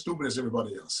just as stupid as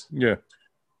everybody else. Yeah.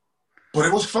 But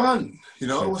it was fun, you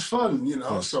know. It was fun, you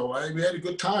know. So we had a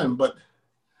good time. But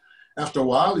after a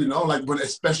while, you know, like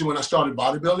especially when I started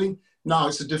bodybuilding, now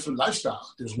it's a different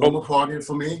lifestyle. There's no more partying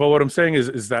for me. But what I'm saying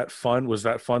is that fun? Was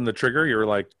that fun the trigger? You're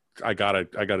like, I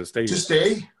gotta stay. To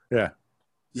stay? Yeah.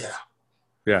 Yeah.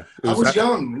 Yeah. I was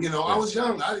young, you know. Yeah. I was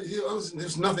young.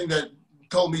 There's nothing that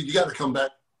told me you got to come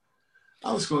back.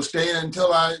 I was going to stay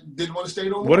until I didn't want to stay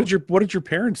no more. What did your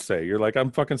parents say? You're like,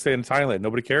 I'm fucking staying in Thailand.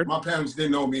 Nobody cared? My parents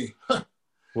didn't know me.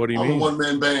 What do you mean? I'm a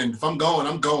one-man band. If I'm going,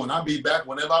 I'm going. I'll be back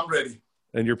whenever I'm ready.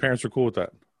 And your parents were cool with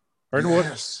that? Right?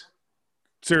 Yes.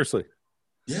 Seriously?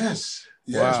 Yes.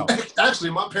 Wow.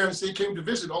 Actually, my parents, they came to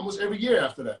visit almost every year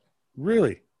after that.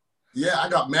 Really? Yeah, I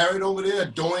got married over there.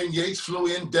 Dorian Yates flew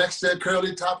in, Dexter,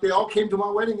 Curly Top. They all came to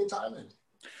my wedding in Thailand.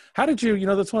 How did you,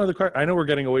 that's one of the questions. I know we're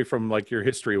getting away from like your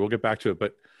history. We'll get back to it.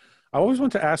 But I always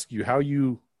want to ask you how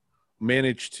you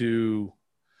managed to,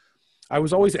 I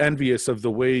was always envious of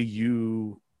the way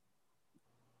you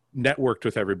networked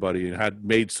with everybody and had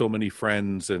made so many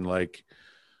friends. And like,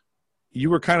 you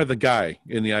were kind of the guy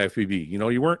in the IFBB.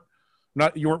 You weren't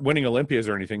winning Olympias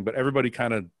or anything, but everybody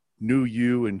kind of knew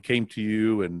you and came to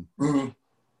you. And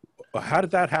how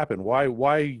did that happen? Why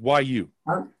you?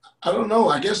 I don't know.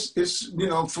 I guess it's,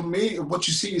 for me, what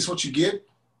you see is what you get.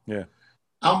 Yeah.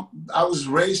 I was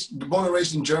born and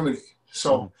raised in Germany.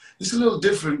 So it's a little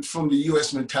different from the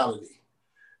U.S. mentality.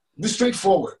 We're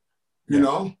straightforward, you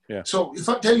know? Yeah. So if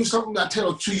I tell you something, I tell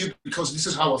it to you because this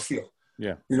is how I feel.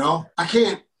 Yeah. I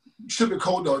can't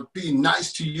sugarcoat or be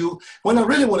nice to you when I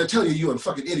really want to tell you you're a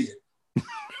fucking idiot.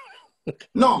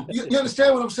 No, you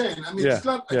understand what I'm saying? I mean, it's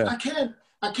not, I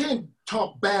can't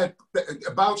talk bad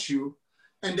about you,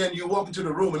 and then you walk into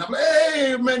the room and I'm like,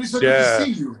 hey man, it's so good to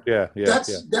see you. Yeah.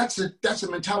 That's a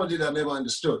mentality that I never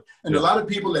understood. And a lot of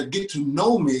people that get to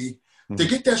know me, they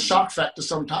get that shock factor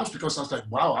sometimes because I was like,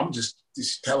 wow, I'm just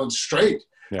telling straight.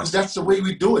 Because that's the way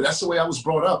we do it. That's the way I was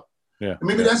brought up. Yeah. And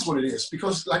maybe that's what it is.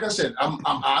 Because like I said, I'm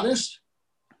honest.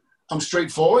 I'm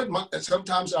straightforward.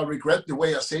 Sometimes I regret the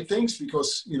way I say things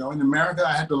because, in America,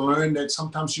 I had to learn that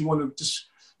sometimes you want to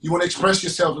express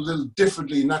yourself a little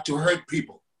differently, not to hurt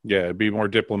people. Yeah, be more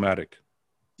diplomatic.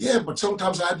 Yeah, but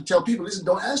sometimes I had to tell people, listen,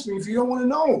 don't ask me if you don't want to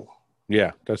know.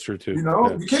 Yeah, that's true too.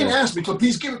 You can't ask me, so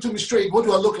please give it to me straight. What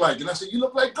do I look like? And I said, you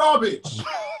look like garbage.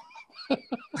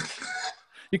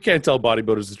 You can't tell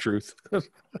bodybuilders the truth. But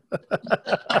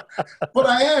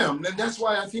I am, and that's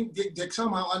why I think they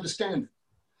somehow understand it.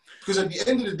 Because at the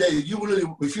end of the day,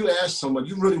 if you ask someone,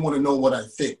 you really want to know what I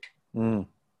think.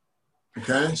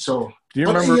 Okay, so do you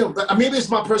remember? Maybe it's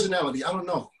my personality. I don't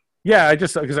know. Yeah,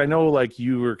 because I know like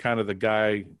you were kind of the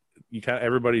guy.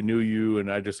 Everybody knew you,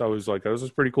 and I was like, this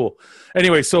is pretty cool.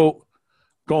 Anyway, so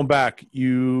going back,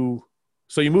 you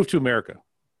moved to America.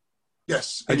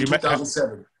 Yes, in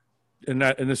 2007. and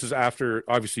this is after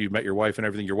obviously you met your wife and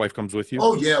everything. Your wife comes with you.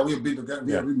 Oh yeah, we've been together.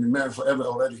 Yeah, we've been married forever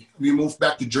already. We moved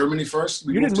back to Germany first.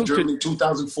 We moved to Germany in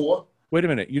 2004. Wait a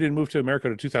minute, you didn't move to America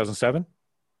to 2007?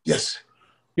 Yes.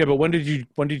 Yeah, but when did you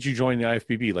join the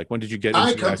IFBB? Like, when did you get into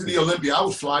I come to the Olympia. I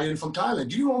would fly in from Thailand.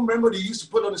 Do you remember they used to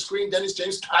put on the screen Dennis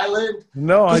James, Thailand?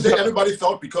 No, everybody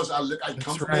thought because I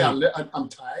come from there, I'm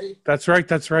Thai. That's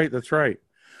right.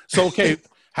 So, okay,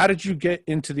 how did you get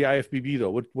into the IFBB,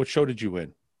 though? What show did you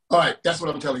win? All right, that's what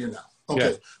I'm telling you now.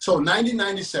 Okay, so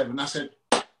 1997, I said,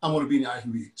 I want to be in the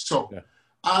IFBB. So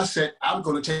I said, I'm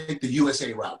going to take the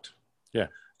USA route. Yeah.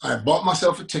 I bought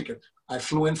myself a ticket. I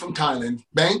flew in from Thailand,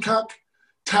 Bangkok,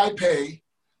 Taipei,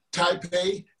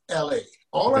 LA.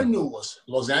 All I knew was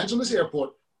Los Angeles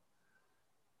Airport,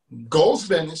 Gold's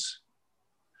Venice,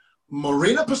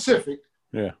 Marina Pacific.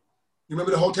 Yeah. You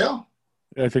remember the hotel?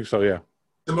 I think so, yeah.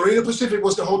 The Marina Pacific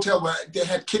was the hotel where they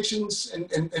had kitchens and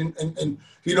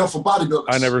for bodybuilders.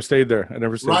 I never stayed there.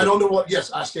 Right on the wall.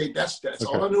 Yes, I stayed. That's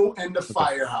all I knew. And the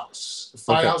Firehouse. The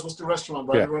Firehouse was the restaurant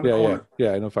right around the corner.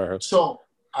 Yeah, I know Firehouse. So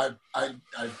I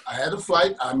had a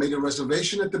flight. I made a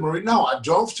reservation at the Marina. No, I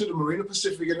drove to the Marina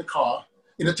Pacific in a car,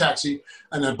 in a taxi,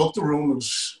 and I booked a room.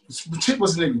 It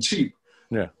wasn't even cheap.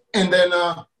 Yeah. And then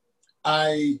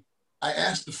I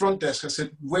asked the front desk. I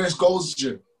said, "Where's Gold's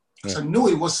Gym?" Because I knew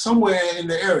it was somewhere in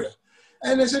the area.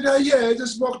 And they said,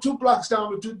 just walk 2 blocks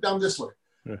down this way.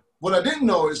 Yeah. What I didn't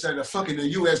know is that the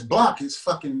U.S. block is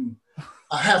fucking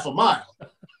a half a mile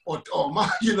or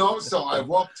mile, So I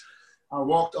walked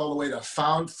all the way to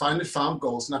finally found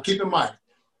Gold's. Now keep in mind,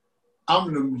 I'm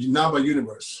in the NABA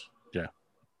universe. Yeah.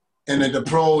 And in the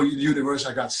pro universe,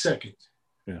 I got second.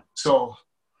 Yeah. So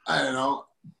I don't know,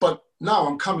 but now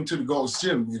I'm coming to the Gold's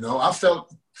Gym, I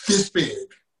felt this big.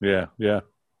 Yeah, yeah.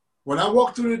 When I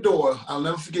walked through the door, I'll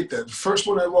never forget that. The first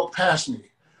one that walked past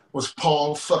me was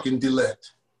Paul fucking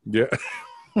Dillette. Yeah.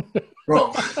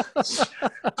 Bro,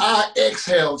 I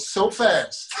exhaled so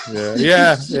fast.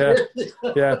 Yeah.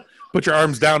 Put your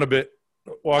arms down a bit.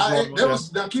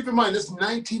 Now keep in mind, this is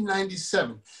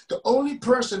 1997. The only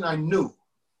person I knew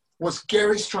was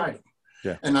Gary Stridham.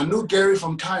 Yeah. And I knew Gary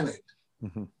from Thailand.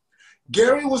 Mm-hmm.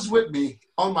 Gary was with me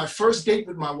on my first date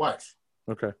with my wife.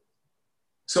 Okay.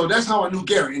 So that's how I knew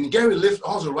Gary. And Gary lived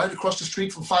also right across the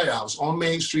street from Firehouse on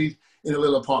Main Street in a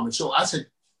little apartment. So I said,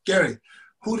 Gary,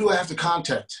 who do I have to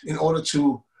contact in order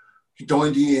to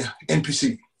join the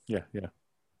NPC? Yeah.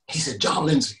 He said, John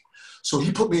Lindsay. So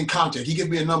he put me in contact. He gave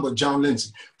me a number of John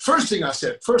Lindsay. First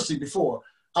thing before,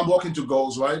 I'm walking to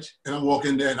Gold's, right? And I'm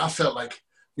walking there and I felt like,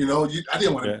 I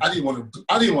didn't want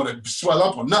to swell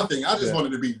up or nothing. I just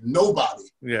wanted to be nobody.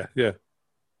 Yeah.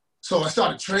 So I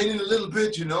started training a little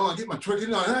bit, I get my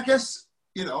tricking on. And I guess,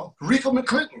 Rico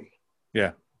McClinton.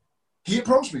 Yeah. He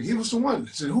approached me. He was the one.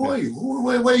 He said, who are you?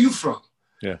 Where are you from?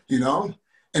 Yeah. And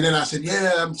then I said,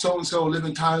 I'm so-and-so, live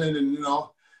in Thailand. And,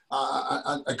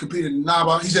 I competed in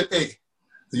NABA. He said, hey,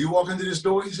 you walk into this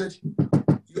door? He said,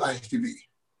 you IFBB.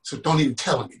 So don't even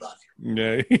tell anybody.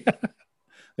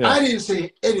 Yeah. I didn't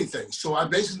say anything. So I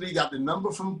basically got the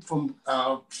number from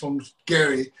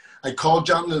Gary. I called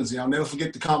John Lindsay. I'll never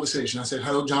forget the conversation. I said,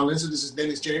 hello, John Lindsay. This is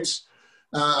Dennis James.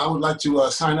 I would like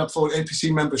to sign up for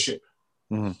NPC membership.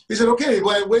 Mm-hmm. He said, okay,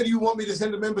 where do you want me to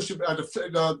send the membership,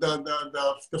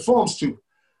 the forms to?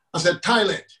 I said,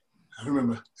 Thailand. I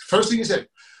remember. First thing he said,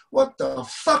 what the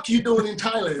fuck you doing in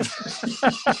Thailand?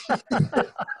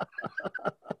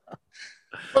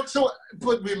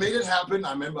 But we made it happen.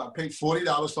 I remember I paid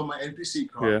 $40 for my NPC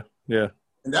card. Yeah.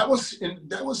 And that was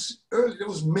early. That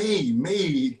was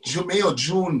May or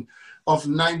June of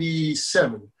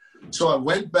 '97. So I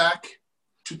went back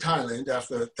to Thailand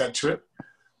after that trip,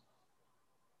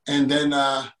 and then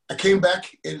I came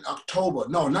back in October.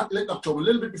 No, not late October. A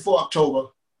little bit before October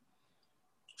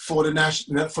for the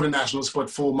nationals, but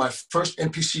for my first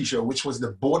NPC show, which was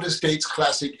the Border States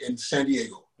Classic in San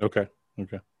Diego. Okay.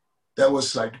 That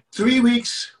was like 3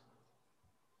 weeks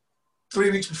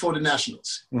before the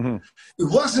nationals. Mm-hmm.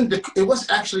 It was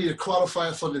actually a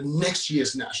qualifier for the next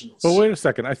year's nationals. But wait a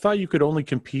second. I thought you could only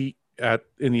compete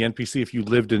in the NPC if you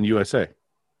lived in the USA.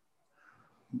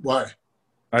 Why?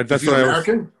 That's if you're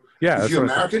American? Yeah. If you're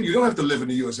American, you don't have to live in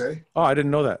the USA. Oh, I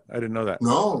didn't know that.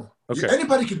 No. Okay.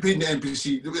 Anybody can compete in the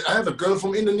NPC. I have a girl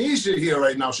from Indonesia here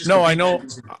right now. I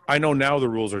know now the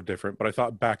rules are different, but I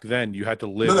thought back then you had to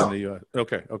live in the US.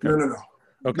 Okay. No.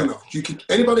 Okay. No.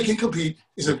 Anybody can compete.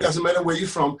 It doesn't matter where you're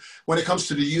from. When it comes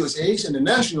to the USAs and the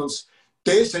nationals,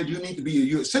 they said you need to be a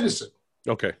U.S. citizen.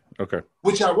 Okay.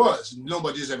 Which I was.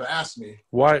 Nobody's ever asked me.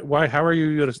 Why? How are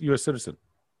you a U.S. citizen?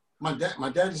 My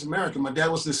dad is American. My dad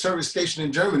was in the service station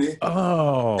in Germany.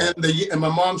 Oh. And my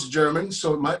mom's German,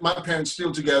 so my parents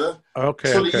still together.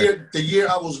 Okay. So the year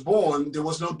I was born, there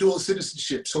was no dual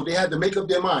citizenship. So they had to make up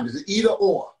their mind. It's either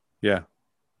or. Yeah.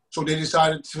 So they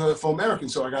decided for American.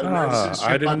 So I got American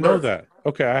citizenship. I didn't know that.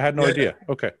 Okay, I had no idea.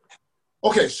 Okay.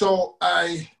 Okay, so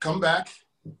I come back.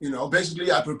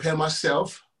 Basically I prepare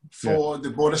myself for the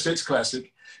Border States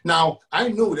Classic. Now, I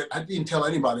knew that I didn't tell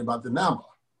anybody about the NAMA.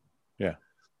 Yeah.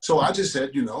 So I just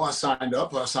said, I signed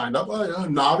up.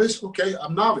 Novice. Okay,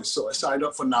 I'm novice. So I signed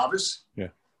up for novice. Yeah.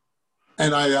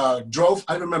 And I drove.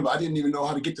 I remember I didn't even know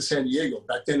how to get to San Diego.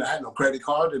 Back then I had no credit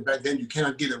card. And back then you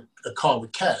cannot get a car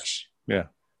with cash. Yeah.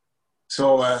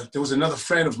 So there was another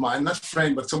friend of mine, not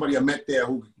friend, but somebody I met there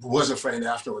who was a friend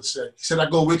afterwards. He said, I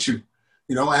go with you.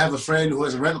 I have a friend who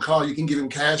has a rental car. You can give him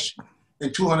cash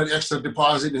and $200 extra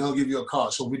deposit and he'll give you a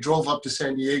car. So we drove up to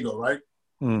San Diego, right?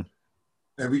 Mm.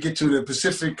 And we get to the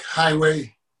Pacific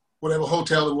Highway, whatever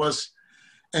hotel it was.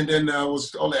 And then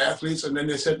was all the athletes. And then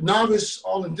they said, novice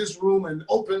all in this room and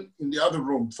open in the other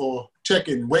room for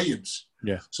check-in, weigh-ins.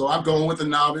 Yeah. So I'm going with the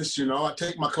novice, I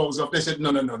take my clothes off. They said,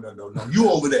 no, you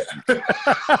over there.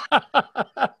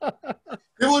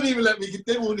 They wouldn't even let me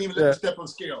step on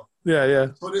scale. Yeah.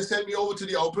 So they sent me over to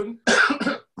the open.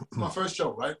 My first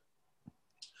show, right?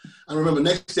 I remember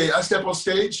next day I step on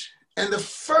stage, and the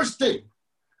first thing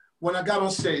when I got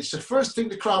on stage, the first thing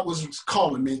the crowd was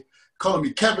calling me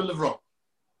Kevin Levrone.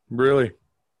 Really?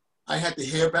 I had the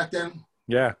hair back then.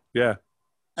 Yeah.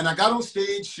 And I got on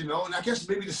stage, and I guess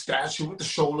maybe the statue with the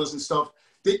shoulders and stuff.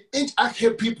 I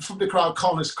hear people from the crowd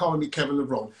calling me Kevin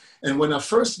Levrone. And when I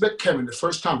first met Kevin the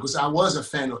first time, because I was a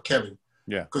fan of Kevin,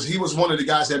 because he was one of the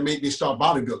guys that made me start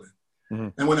bodybuilding. Mm-hmm.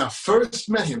 And when I first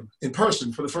met him in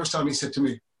person for the first time, he said to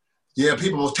me, yeah,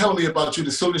 people were telling me about you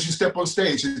as soon as you step on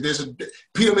stage. There's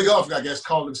Peter McGough, I guess,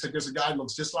 called him and said, there's a guy who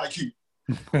looks just like you,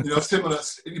 similar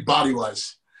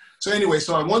body-wise. So anyway,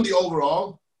 so I won the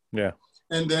overall. Yeah.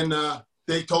 And then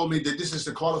they told me that this is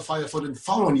the qualifier for the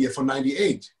following year for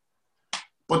 98.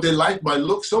 But they liked my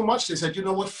look so much, they said, you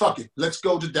know what, fuck it. Let's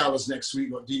go to Dallas next week.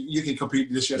 You can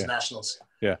compete this year's Nationals.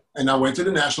 Yeah. And I went to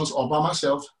the Nationals all by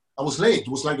myself. I was late. It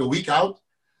was like a week out.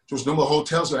 There was no more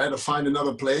hotels, so I had to find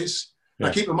another place. Yeah.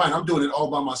 Now, keep in mind, I'm doing it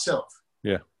all by myself.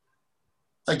 Yeah.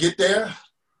 I get there.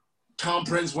 Tom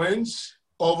Prince wins.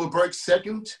 Overberg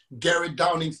second. Garrett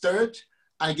Downing third.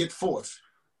 I get fourth.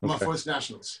 My first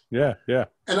Nationals. Yeah.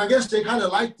 And I guess they kind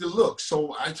of liked the look.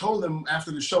 So I told them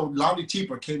after the show, Lonnie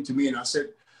Tieper came to me and I said,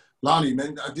 Lonnie,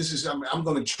 man, I'm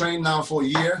going to train now for a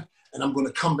year and I'm going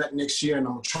to come back next year and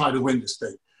I'm going to try to win this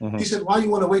thing. Mm-hmm. He said, why you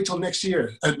want to wait till next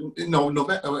year?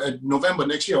 November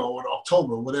next year or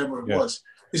October, whatever it was.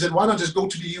 He said, why not just go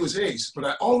to the USAs? But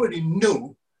I already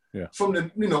knew from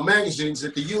the magazines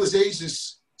that the USAs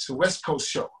is a West Coast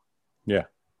show. Yeah.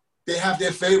 They have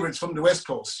their favorites from the West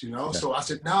Coast, Yeah. So I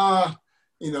said, nah,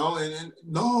 and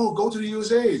no, go to the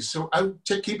USAs. So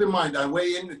keep in mind, I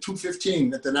weigh in at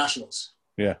 215 at the Nationals.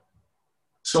 Yeah.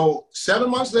 So 7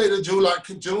 months later,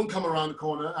 June come around the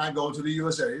corner, I go to the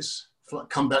USAs,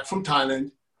 come back from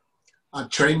Thailand. I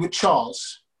trained with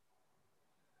Charles.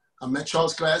 I met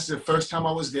Charles Glass the first time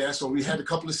I was there. So we had a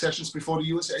couple of sessions before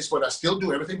the USAs, but I still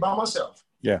do everything by myself.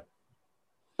 Yeah.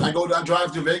 I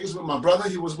drive to Vegas with my brother.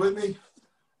 He was with me.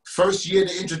 First year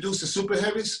they introduced the super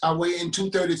heavies. I weigh in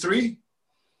 233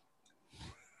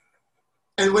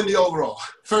 and win the overall.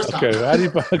 First time. How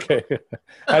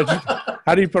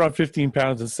do you put on 15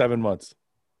 pounds in 7 months?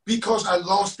 Because I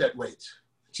lost that weight.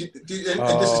 And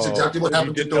this is exactly what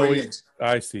happened to Dorian Yates.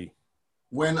 I see.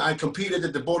 When I competed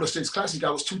at the Border States Classic, I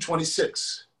was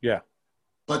 226. Yeah.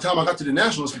 By the time I got to the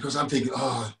Nationals, because I'm thinking,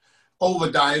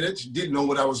 over-dieted, didn't know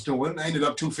what I was doing. I ended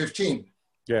up 215.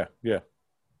 Yeah.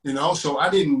 So I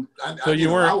didn't. You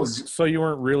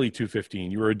weren't really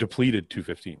 215. You were a depleted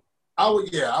 215. I would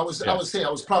say I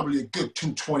was probably a good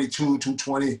 222,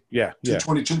 220. Yeah.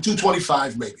 222,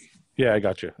 225 maybe. Yeah, I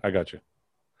got you.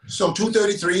 So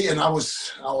 233, and I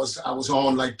was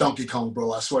on like Donkey Kong,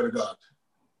 bro. I swear to God.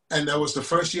 And that was the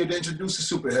first year they introduced the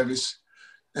super heavies.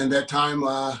 And that time,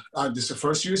 this is the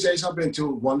first USAs I've been to.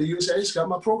 Won the USAs, got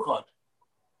my pro card.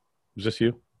 Was this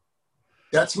you?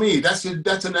 That's me. That's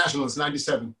the Nationals,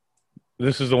 97.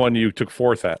 This is the one you took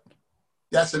fourth at.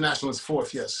 That's the Nationals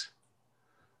fourth, yes.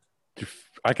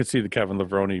 I could see the Kevin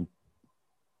Levrone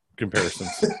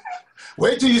comparisons.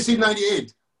 Wait till you see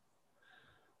 98.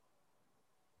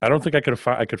 I don't think I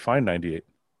could find 98.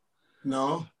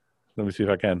 No. Let me see if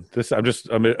I can.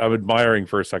 I'm admiring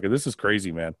for a second. This is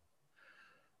crazy, man.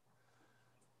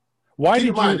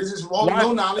 This is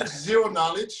no knowledge, zero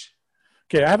knowledge.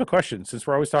 Okay, I have a question. Since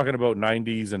we're always talking about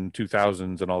 90s and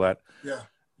 2000s and all that. Yeah.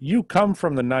 you come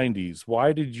from the 90s.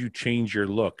 Why did you change your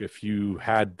look if you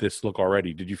had this look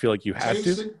already? Did you feel like you had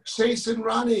to? Chasing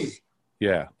Ronnie.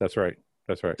 Yeah, that's right.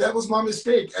 That's right. That was my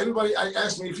mistake. Everybody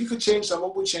asked me if you could change something,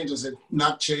 what would change? I said,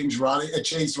 not change Ronnie,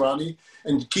 chase Ronnie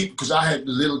and keep, because I had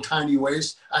the little tiny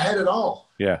waist. I had it all.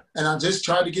 Yeah. And I just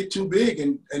tried to get too big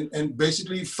and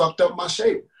basically fucked up my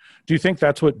shape. Do you think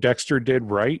that's what Dexter did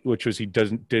right, which was he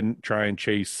didn't try and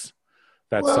chase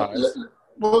that size?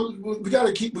 Well, we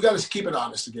gotta keep it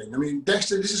honest again. I mean,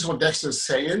 Dexter, this is what Dexter's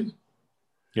saying.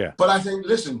 Yeah. But I think,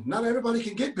 listen, not everybody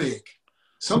can get big.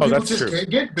 Some people just can't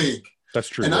get big. That's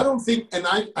true. And I don't think, and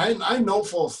I know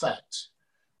for a fact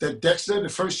that Dexter, the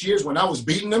first years when I was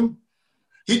beating him,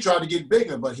 he tried to get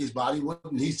bigger, but his body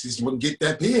wouldn't get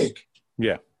that big.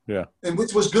 Yeah, yeah. And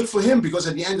which was good for him, because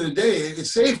at the end of the day, it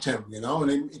saved him,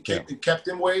 and it kept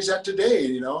him where he's at today,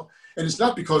 And it's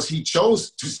not because he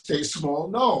chose to stay small,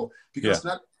 no, because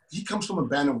he comes from a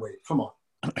bantamweight. Come on.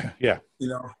 Yeah.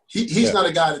 He's not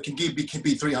a guy that can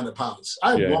be 300 pounds.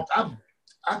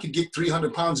 I could get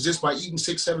 300 pounds just by eating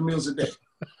 6-7 meals a day.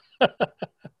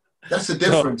 That's the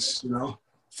difference,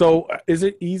 So is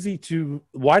it easy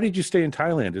why did you stay in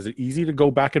Thailand? Is it easy to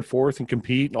go back and forth and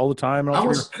compete all the time? I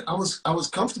was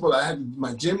comfortable. I had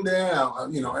my gym there.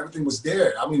 Everything was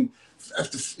there. I mean,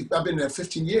 I've been there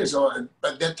 15 years, or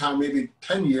at that time, maybe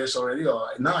 10 years already, or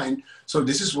 9. So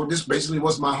this basically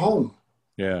was my home.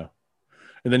 Yeah.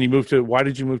 And then why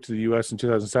did you move to the U.S. in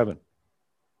 2007?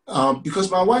 Because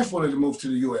my wife wanted to move to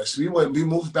the U.S. We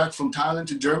moved back from Thailand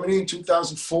to Germany in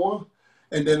 2004.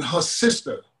 And then her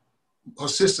sister,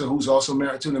 who's also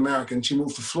married to an American, she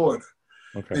moved to Florida.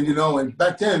 Okay. And, and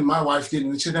back then my wife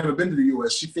she'd never been to the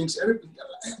U.S. She thinks, a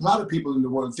lot of people in the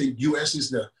world think U.S.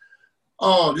 is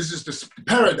this is the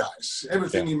paradise.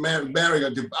 Everything in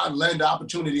America, the land of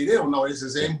opportunity, they don't know it's the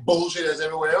same bullshit as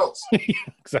everywhere else.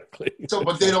 Exactly.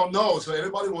 But they don't know. So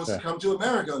everybody wants to come to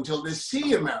America until they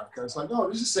see America. It's like, oh,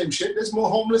 this is the same shit. There's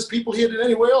more homeless people here than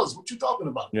anywhere else. What you talking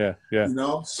about? Yeah, yeah.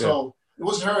 So it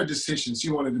was her decision. She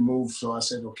wanted to move. So I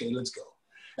said, okay, let's go.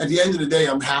 At the end of the day,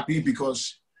 I'm happy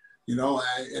because in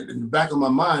the back of my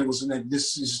mind was that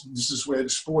this is where the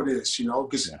sport is,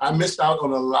 because I missed out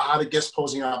on a lot of guest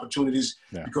posing opportunities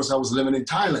because I was living in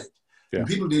Thailand. Yeah.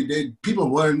 And people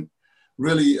weren't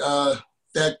really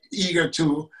that eager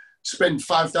to spend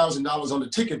 $5,000 on the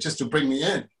ticket just to bring me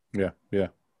in. Yeah, yeah,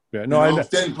 yeah. No,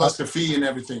 then plus the fee and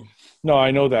everything. No,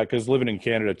 I know that because living in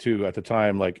Canada too at the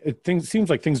time, seems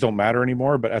like things don't matter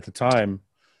anymore, but at the time,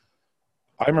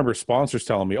 I remember sponsors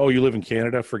telling me, "Oh, you live in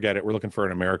Canada? Forget it. We're looking for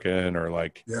an American,"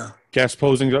 or guest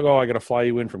posing. Like, "Oh, I got to fly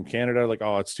you in from Canada." Like,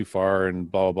 "Oh, it's too far,"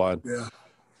 and blah blah blah. Yeah.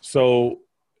 So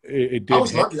it did. I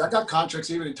was lucky. I got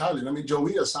contracts even in Thailand. I mean, Joe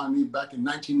Ida signed me back in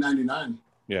 1999.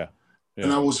 Yeah.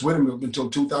 And I was with him until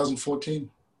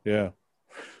 2014. Yeah.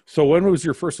 So when was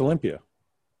your first Olympia?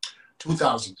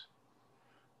 2000.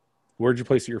 Where'd you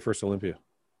place at your first Olympia?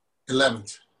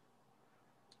 11th.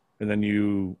 And then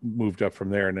you moved up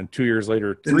from there. And then 2 years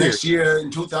later, the next year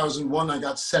in 2001, I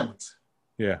got 7th.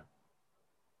 Yeah.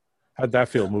 How'd that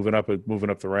feel moving up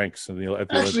the ranks?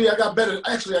 Actually, I got better.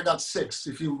 Actually, I got 6th,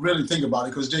 if you really think about it,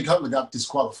 because Jake Cutler got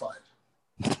disqualified.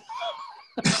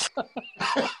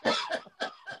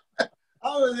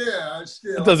 Oh, yeah.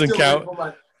 That doesn't count.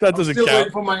 That doesn't count.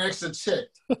 Waiting for my extra check.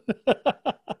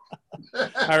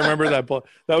 I remember that.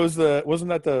 Wasn't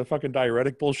that the fucking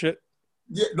diuretic bullshit?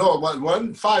 Yeah, no,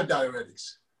 5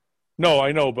 diuretics. No,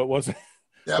 I know, but wasn't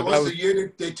that was the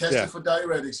year they tested for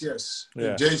diuretics? Yes.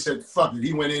 Yeah. Jay said, "Fuck it."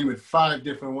 He went in with 5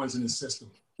 different ones in the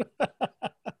system,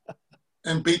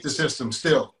 and beat the system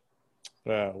still.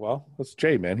 Well, that's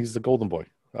Jay, man. He's the golden boy.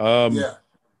 Yeah.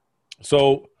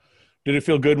 So, did it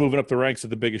feel good moving up the ranks at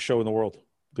the biggest show in the world?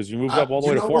 Because you moved up all the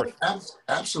way to 4th.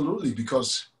 Absolutely,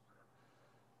 because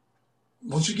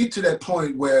once you get to that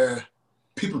point where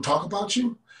people talk about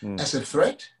you as a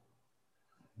threat,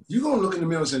 you're going to look in the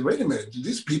mirror and say, wait a minute,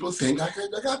 these people think I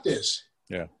got this.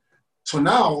 Yeah. So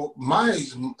now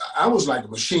I was like a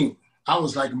machine. I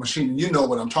was like a machine. You know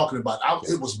what I'm talking about.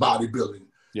 It was bodybuilding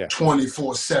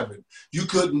 24/7. You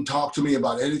couldn't talk to me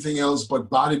about anything else but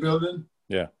bodybuilding.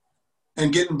 Yeah.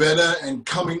 And getting better and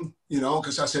coming,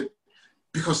 because I said,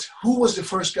 because who was the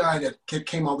first guy that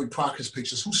came out with progress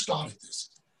pictures? Who started this?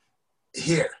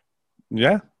 Here.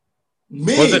 Yeah.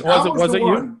 Me. Was it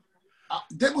you?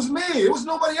 That was me. It was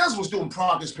nobody else was doing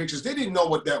progress pictures. They didn't know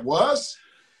what that was.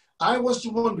 I was the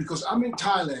one because I'm in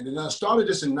Thailand and I started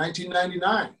this in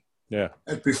 1999. Yeah.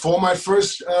 And before my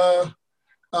first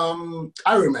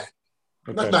Ironman.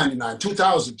 Okay. Not 99,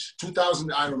 2000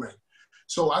 Ironman.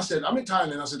 So I said, I'm in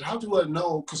Thailand. I said, how do I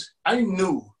know? Because I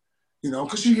knew You know,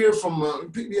 because you hear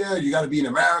from, you got to be in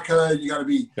America. You got to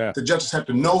be, the judges have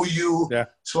to know you. Yeah.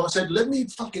 So I said, let me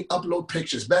fucking upload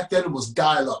pictures. Back then it was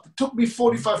dial-up. It took me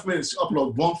 45 minutes to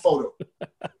upload one photo.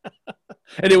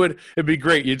 And it'd be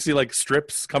great. You'd see like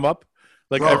strips come up.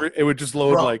 Like it would just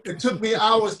load like. It took me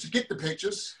hours to get the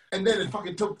pictures, and then it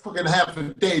fucking took half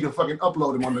a day to fucking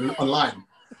upload them online.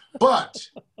 But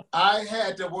I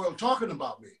had the world talking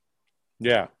about me.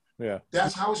 Yeah, yeah.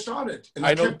 That's how it started, and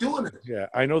I kept doing it. Yeah,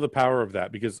 I know the power of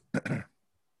that because,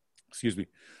 excuse me,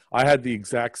 I had the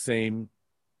exact same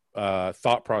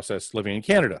thought process living in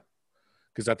Canada.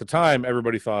 Because at the time,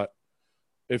 everybody thought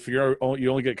if you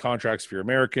only get contracts if you're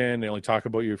American, they only talk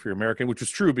about you if you're American, which is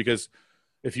true because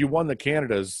if you won the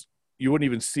Canadas, you wouldn't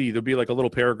even see, there'd be like a little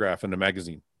paragraph in the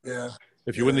magazine. Yeah.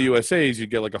 If you win the USAs,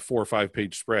 you'd get like a 4 or 5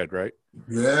 page spread, right?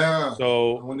 Yeah.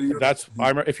 So that's,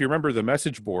 if you remember the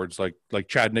message boards, like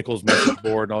Chad Nichols' message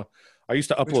board, and all, I used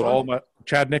to upload all my,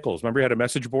 Chad Nichols, remember he had a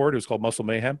message board? It was called Muscle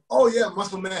Mayhem. Oh yeah,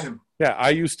 Muscle Mayhem. Yeah, I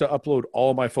used to upload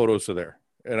all my photos to there.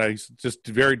 And I just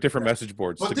very different message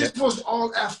boards. But this was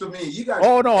all after me. You guys.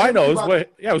 Oh no, I know.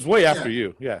 It was way after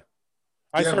you. Yeah.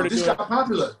 This got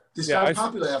popular. This got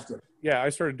popular after. Yeah, I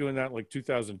started doing that in like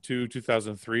 2002,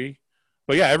 2003.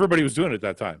 But yeah, everybody was doing it at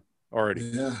that time already.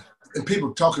 Yeah. And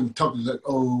people talking like,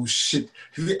 oh shit.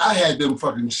 I had them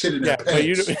fucking shit in their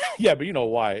pants. But you know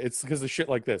why? It's because of shit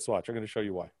like this. Watch, I'm going to show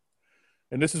you why.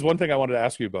 And this is one thing I wanted to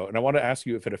ask you about. And I want to ask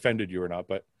you if it offended you or not.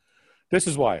 But this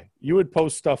is why. You would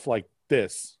post stuff like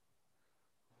this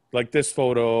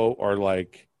photo, or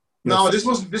like. This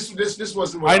wasn't. This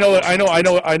wasn't. I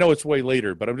know. It's way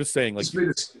later, but I'm just saying, like,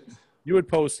 you would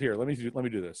post here. Let me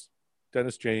do this.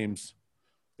 Dennis James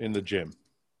in the gym.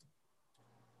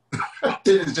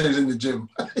 Dennis James in the gym.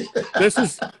 This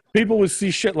is, people would see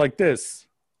shit like this,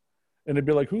 and they'd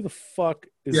be like, "Who the fuck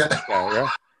is this guy?" Right?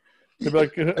 They'd be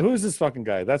like, "Who is this fucking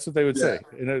guy?" That's what they would say.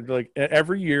 And it'd be like,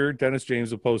 every year, Dennis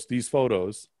James would post these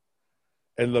photos,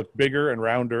 and look bigger and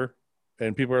rounder,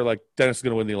 and people are like, "Dennis is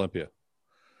going to win the Olympia."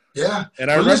 Yeah, and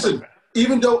I remember, listen,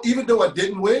 even though I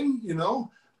didn't win,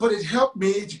 but it helped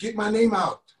me to get my name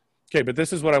out. Okay, but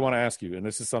this is what I want to ask you, and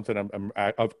this is something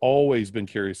I've always been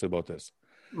curious about this.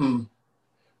 Mm.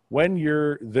 When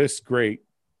you're this great,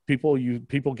 people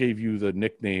gave you the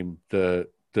nickname the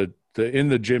in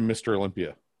the gym Mr.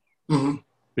 Olympia,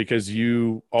 because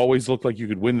you always looked like you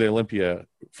could win the Olympia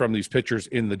from these pictures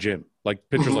in the gym, like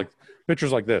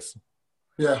pictures like this.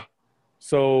 Yeah.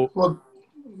 So. Well,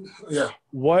 yeah.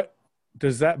 What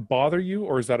does that bother you,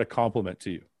 or is that a compliment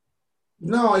to you?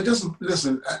 No, it doesn't.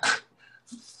 Listen,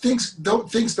 things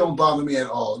don't bother me at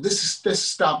all. This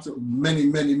stopped many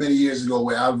years ago,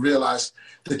 where I realized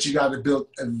that you got to build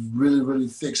a really, really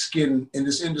thick skin in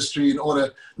this industry in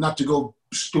order not to go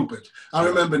stupid. I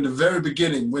remember in the very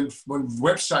beginning when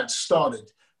websites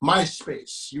started,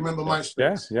 MySpace. You remember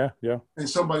MySpace? Yeah. And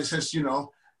somebody says,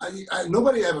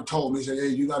 nobody ever told me, hey,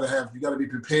 you gotta be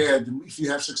prepared. If you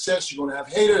have success, you're gonna have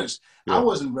haters. Yeah. I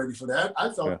wasn't ready for that. I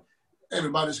thought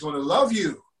everybody's gonna love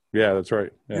you. Yeah, that's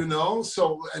right. Yeah.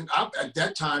 So, and at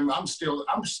that time, I'm still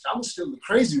the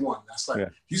crazy one. That's like,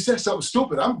 you said something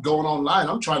stupid, I'm going online.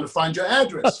 I'm trying to find your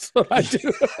address. That's what I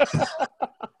do.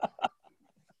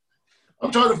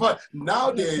 I'm trying to find.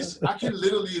 Nowadays, I can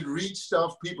literally read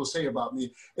stuff people say about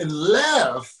me and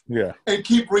laugh. Yeah. And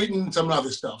keep reading some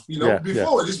other stuff.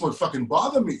 Before this would fucking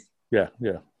bother me. Yeah.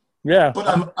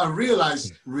 But I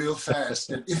realized real fast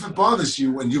that if it bothers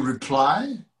you when you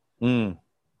reply,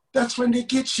 that's when they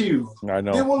get you. I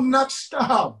know. They will not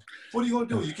stop. What are you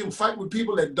gonna do? You can fight with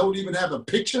people that don't even have a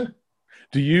picture.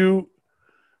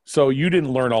 So you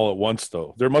didn't learn all at once,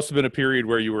 though. There must have been a period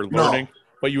where you were learning,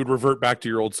 but you would revert back to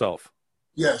your old self.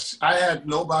 Yes, I had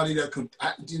nobody that could.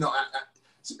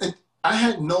 I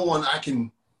had no one I can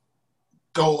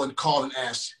go and call and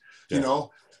ask.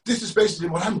 This is basically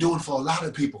what I'm doing for a lot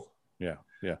of people. Yeah.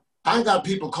 I got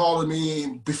people calling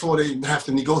me before they have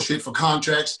to negotiate for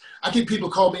contracts. I get people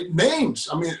call me names.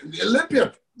 I mean,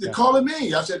 Olympia, they're calling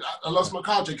me. I said, I lost my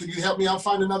contract. Can you help me out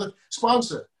find another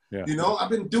sponsor? Yeah.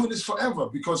 I've been doing this forever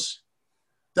because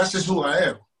that's just who I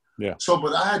am. Yeah. So,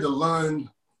 but I had to learn.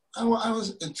 I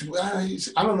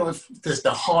don't know if that's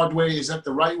the hard way. Is that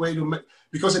the right way to make?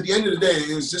 Because at the end of the day,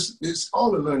 it's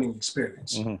all a learning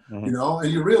experience,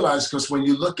 And you realize, because when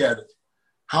you look at it,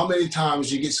 how many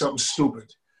times you get something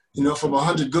stupid, from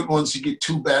 100 good ones, you get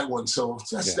 2 bad ones. So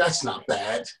that's not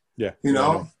bad. Yeah.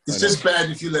 It's just bad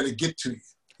if you let it get to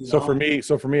you. So for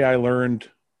me, I learned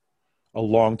a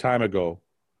long time ago,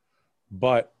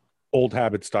 but old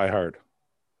habits die hard.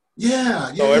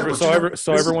 Yeah.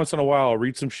 So every once in a while, I'll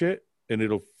read some shit, and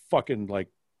it'll fucking like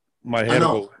my I head will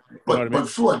know. go, you know what I But mean?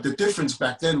 Floyd, the difference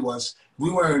back then was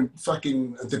we weren't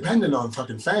fucking dependent on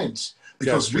fucking fans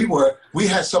Yeah, it's because true. we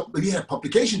had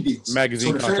publication deals. So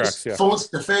Magazine contracts. Yeah.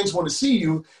 the fans want to see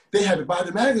you, they had to buy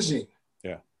the magazine.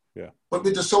 Yeah. Yeah. But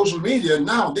with the social media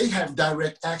now, they have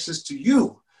direct access to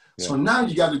you. Yeah. So now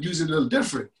you got to use it a little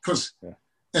different because Yeah.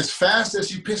 as fast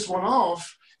as you piss one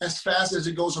off, as fast as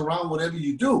it goes around whatever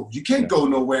you do, you can't go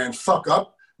nowhere and fuck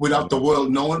up without the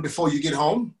world knowing before you get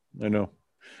home. I know.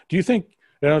 Do you think,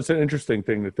 it's an interesting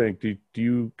thing to think, do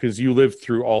you, because you lived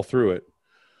through it,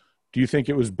 do you think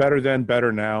it was better then,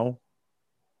 better now?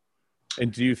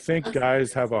 And do you think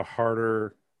guys have a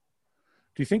harder,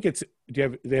 do you think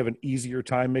they have an easier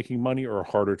time making money or a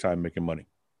harder time making money?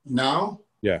 Now?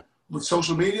 Yeah. With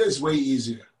social media, it's way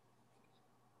easier.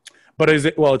 But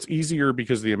it's easier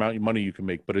because of the amount of money you can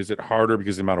make, but is it harder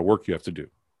because of the amount of work you have to do?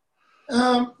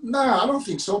 No, I don't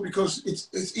think so because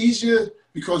it's easier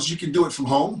because you can do it from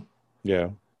home. Yeah.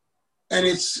 And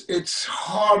it's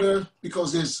harder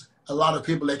because there's a lot of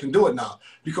people that can do it now.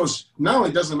 Because now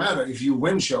it doesn't matter if you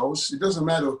win shows. It doesn't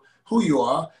matter who you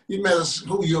are. It matters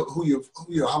who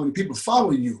you how many people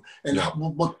follow you and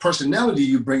what personality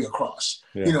you bring across.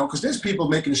 Yeah. You know, because there's people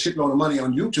making a shitload of money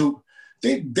on YouTube.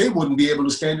 They wouldn't be able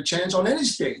to stand a chance on any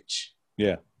stage.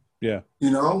 Yeah. Yeah. You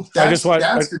know, that's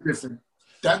the difference.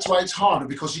 That's why it's harder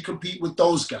because you compete with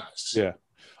those guys. Yeah.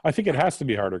 I think it has to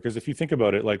be harder because if you think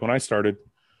about it, like when I started,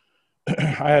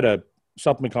 I had a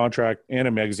supplement contract and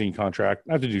a magazine contract.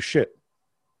 I had to do shit.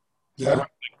 Yeah.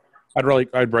 I'd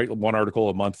write one article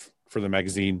a month for the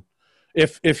magazine.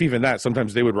 If even that,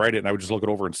 sometimes they would write it and I would just look it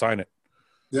over and sign it.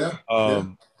 Yeah.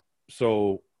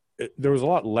 So there was a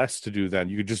lot less to do then.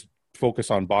 You could just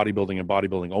focus on bodybuilding and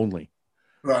bodybuilding only.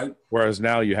 Right. Whereas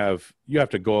now you have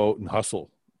to go out and hustle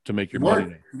to make your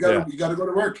money. You got to go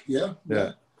to work. Yeah.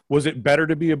 Yeah. Was it better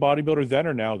to be a bodybuilder then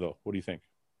or now though? What do you think?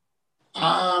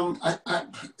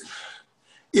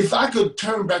 If I could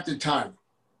turn back the time.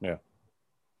 Yeah.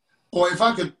 Or if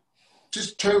I could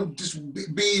just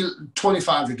be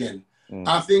 25 again,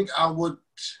 I think I would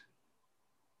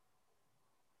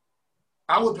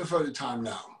prefer the time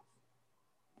now.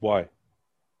 Why?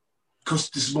 Because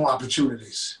there's more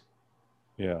opportunities.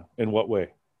 Yeah. In what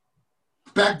way?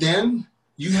 Back then,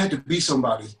 you had to be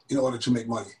somebody in order to make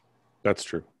money. That's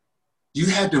true. You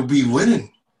had to be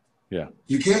winning. Yeah.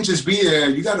 You can't just be there.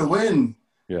 You got to win.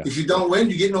 Yeah. If you don't win,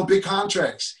 you get no big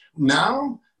contracts.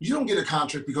 Now, you don't get a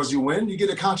contract because you win. You get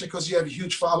a contract because you have a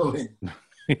huge following.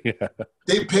 Yeah.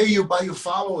 They pay you by your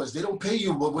followers. They don't pay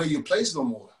you by where you place no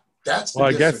more. That's the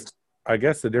difference. I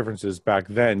guess the difference is back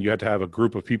then you had to have a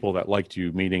group of people that liked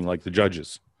you, meaning like the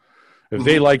judges. If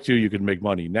they liked you, you could make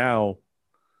money. Now,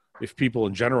 if people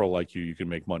in general like you, you can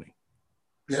make money.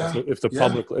 Yeah. So if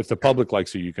the public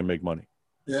likes you, you can make money.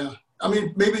 Yeah. I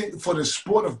mean, maybe for the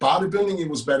sport of bodybuilding, it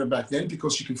was better back then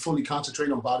because you can fully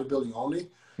concentrate on bodybuilding only.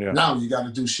 Yeah. Now you got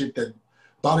to do shit that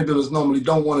bodybuilders normally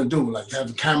don't want to do, like have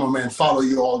a cameraman follow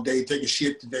you all day, take a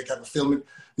shit, they got to film it.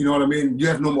 You know what I mean? You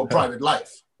have no more private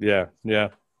life. Yeah, yeah.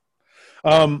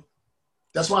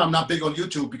 That's why I'm not big on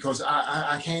YouTube because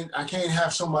I can't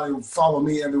have somebody follow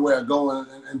me everywhere I go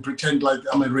and pretend like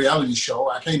I'm a reality show.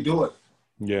 I can't do it.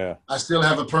 Yeah. I still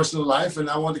have a personal life, and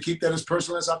I want to keep that as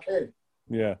personal as I can.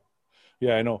 Yeah,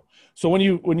 yeah, I know. So when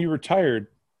you retired,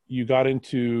 you got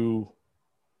into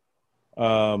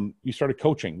you started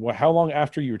coaching. Well, how long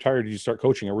after you retired did you start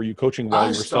coaching, or were you coaching while you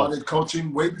were still? I started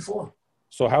coaching way before.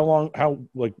 So how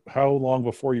long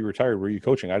before you retired were you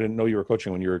coaching? I didn't know you were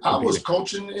coaching when you were competing.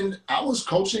 I was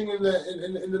coaching in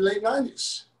the late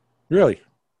 90s. Really?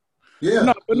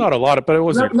 Yeah. Not a lot, but it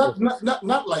wasn't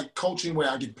not like coaching where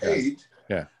I get paid.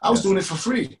 Yeah. I was doing it for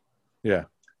free. Yeah.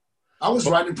 I was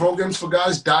writing programs for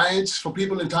guys, diets for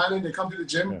people in Thailand. They come to the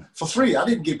gym for free. I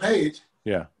didn't get paid.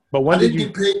 Yeah. But when did you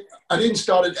get paid? I didn't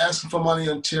start asking for money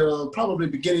until probably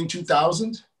beginning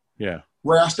 2000. Yeah.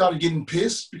 Where I started getting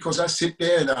pissed because I sit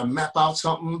there and I map out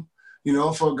something,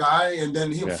 for a guy, and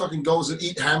then he fucking goes and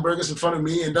eat hamburgers in front of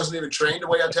me and doesn't even train the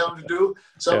way I tell him to do.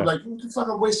 So I'm like, what the fuck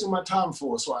I'm wasting my time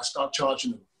for? So I start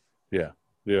charging him. Yeah.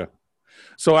 Yeah.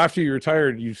 So after you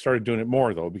retired, you started doing it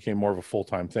more, though. It became more of a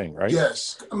full-time thing, right?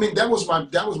 Yes. I mean, that was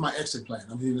my exit plan.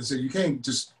 I mean, you can't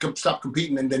just stop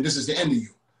competing and then this is the end of you.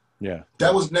 Yeah.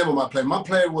 That was never my plan. My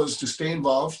plan was to stay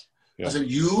involved. Yeah. I said,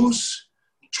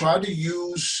 try to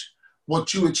use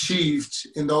what you achieved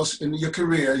in your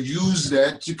career, use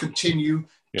that to continue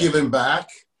giving back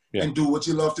and do what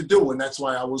you love to do. And that's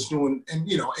why I was doing,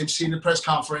 emceeing the press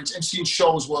conference, emceeing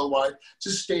shows worldwide,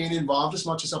 just staying involved as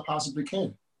much as I possibly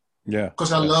can. Yeah.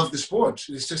 Because I love the sport.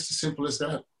 It's just as simple as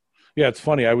that. Yeah, it's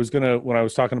funny. When I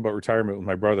was talking about retirement with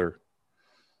my brother,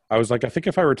 I was like, I think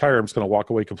if I retire, I'm just going to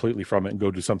walk away completely from it and go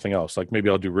do something else. Like maybe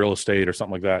I'll do real estate or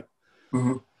something like that.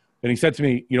 Mm-hmm. And he said to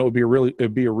me,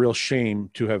 it'd be a real shame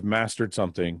to have mastered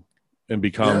something and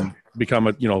become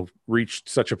a, reached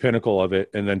such a pinnacle of it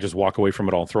and then just walk away from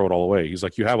it all and throw it all away. He's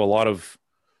like, you have a lot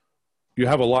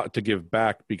to give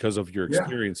back because of your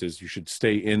experiences. Yeah. You should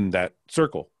stay in that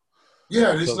circle.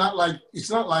 Yeah. It's not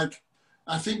like,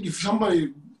 I think if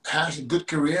somebody has a good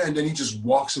career and then he just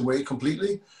walks away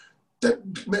completely,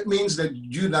 that means that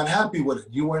you're not happy with it.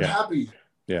 You weren't happy.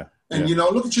 Yeah. And,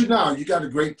 look at you now. You got a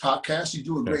great podcast. You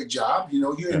do a great job.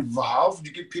 You're involved.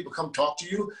 You get people come talk to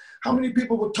you. How many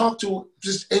people would talk to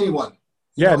just anyone?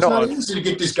 It's not easy to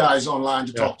get these guys online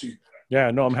to talk to you. Yeah,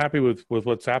 no, I'm happy with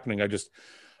what's happening. I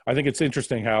think it's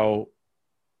interesting how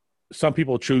some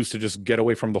people choose to just get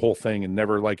away from the whole thing and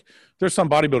never there's some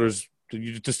bodybuilders that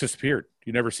you just disappeared.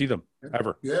 You never see them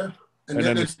ever. Yeah. And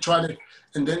then they try to,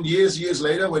 and then years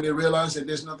later, when they realize that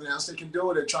there's nothing else they can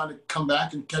do, they're trying to come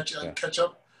back and catch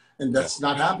up. And that's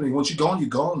not happening. Once you're gone, you're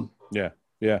gone. Yeah.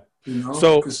 Yeah.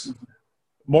 So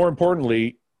more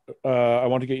importantly, I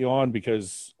want to get you on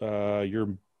because your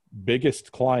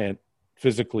biggest client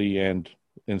physically and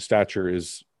in stature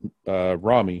is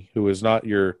Ramy, who is not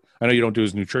I know you don't do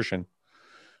his nutrition,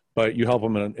 but you help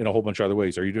him in a whole bunch of other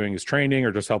ways. Are you doing his training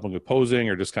or just helping with posing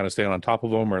or just kind of staying on top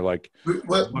of him or like?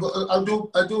 Well, I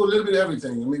do a little bit of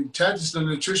everything. I mean, Ted is the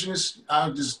nutritionist. I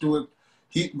just do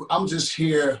it. I'm just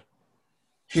here,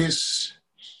 his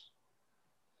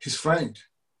friend.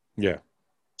 Yeah.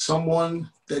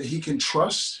 Someone that he can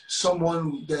trust,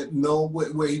 someone that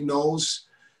where he knows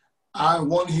I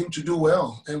want him to do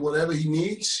well. And whatever he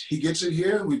needs, he gets it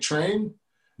here. We train.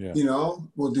 Yeah.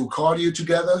 We'll do cardio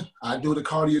together. I do the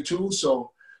cardio too.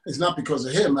 So it's not because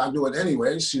of him. I do it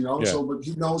anyways, Yeah. So, but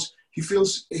he knows, he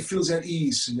feels at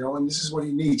ease, and this is what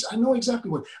he needs. I know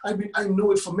exactly I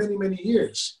knew it for many, many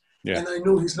years. Yeah. And I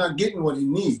knew he's not getting what he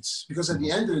needs because at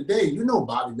the end of the day,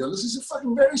 bodybuilders, it's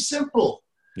fucking very simple.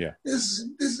 Yeah. It's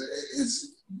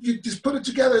you just put it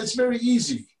together. It's very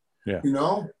easy. Yeah.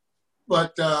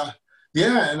 But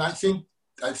and I think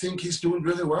he's doing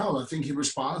really well. I think he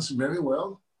responds very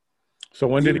well. So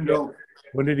when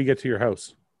did he get to your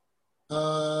house?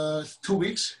 2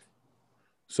 weeks.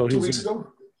 So 2 weeks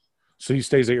ago. So he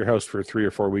stays at your house for 3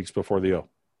 or 4 weeks before the O.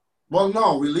 Well,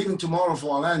 no, we're leaving tomorrow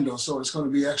for Orlando, so it's going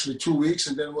to be actually 2 weeks,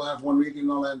 and then we'll have 1 week in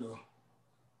Orlando.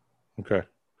 Okay.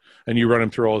 And you run him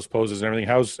through all his poses and everything.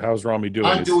 How's Ramy doing?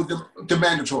 I do the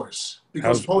mandatories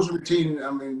because pose routine.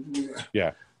 I mean,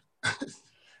 yeah.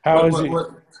 How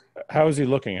is he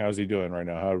looking? How's he doing right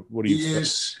now? What do you? He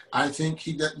is. I think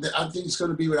it's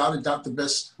going to be without a doubt the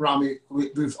best Ramy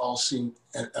we've all seen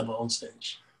ever on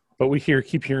stage. But we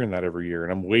keep hearing that every year,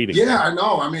 and I'm waiting. Yeah, I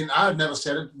know. I mean, I've never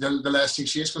said it the last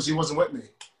 6 years because he wasn't with me,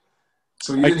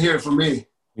 so you didn't hear it from me.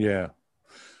 Yeah.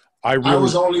 I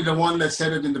was only the one that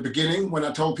said it in the beginning when I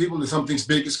told people that something's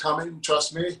big is coming.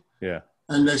 Trust me. Yeah.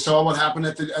 And they saw what happened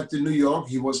at the New York.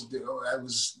 That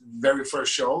was very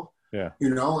first show. Yeah.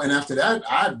 And after that,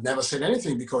 I never said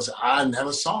anything because I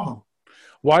never saw him.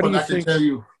 Why do you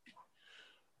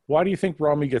think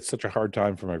Ramy gets such a hard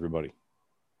time from everybody?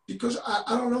 Because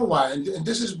I don't know why. And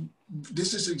this is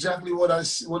exactly what I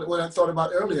thought about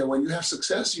earlier. When you have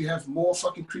success, you have more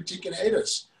fucking critique and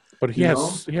haters. But he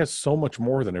has so much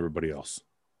more than everybody else.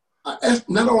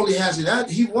 Not only has he that,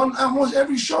 he won almost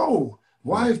every show.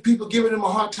 Why is people giving him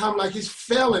a hard time like he's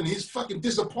failing? He's fucking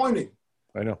disappointing.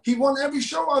 I know. He won every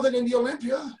show other than the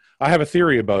Olympia. I have a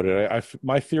theory about it.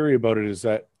 My theory about it is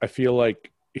that I feel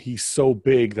like he's so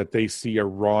big that they see a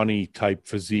Ronnie type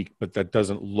physique, but that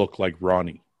doesn't look like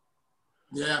Ronnie.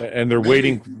 Yeah. And they're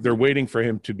waiting for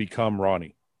him to become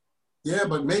Ronnie. Yeah,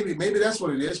 but maybe that's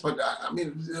what it is. But I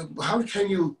mean, how can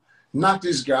you knock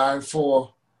this guy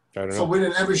for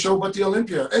winning every show but the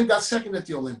Olympia and got second at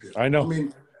the Olympia? I know. I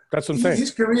mean, that's what I'm saying.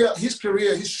 His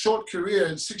short career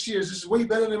in 6 years is way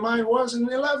better than mine was in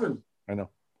 11. I know.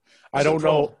 I don't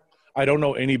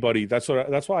know anybody. That's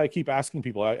why I keep asking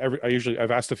people.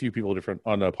 I've asked a few people different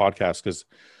on the podcast because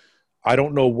I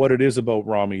don't know what it is about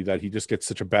Ramy that he just gets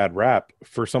such a bad rap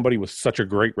for somebody with such a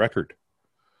great record.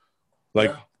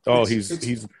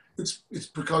 It's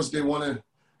because they want to.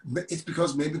 It's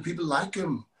because maybe people like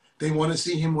him. They want to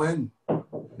see him win,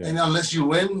 and unless you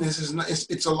win,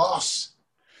 it's a loss.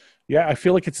 Yeah, I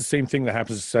feel like it's the same thing that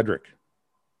happens to Cedric.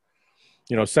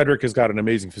 Cedric has got an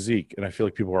amazing physique, and I feel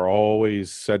like people are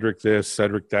always Cedric this,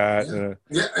 Cedric that. And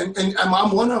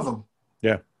I'm one of them.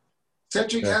 Yeah.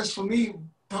 Cedric has, for me,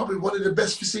 probably one of the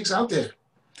best physiques out there.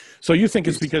 So you think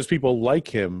it's because people like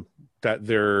him that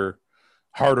they're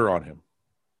harder on him?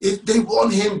 If they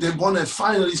want him, they want to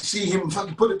finally see him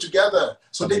fucking put it together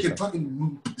so they can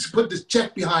fucking put this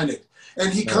check behind it.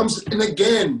 And he comes in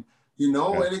again, you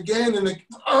know, and again and again.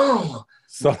 Oh,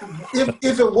 so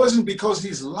if it wasn't because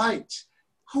he's light,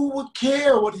 who would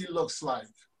care what he looks like?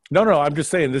 No, I'm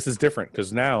just saying this is different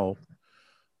because now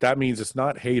that means it's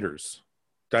not haters.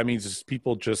 That means it's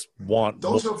people just want.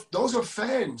 Those are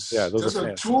fans. Yeah, those are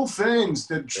fans. True fans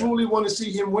that truly want to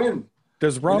see him win.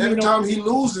 Does Rami every time he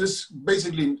loses,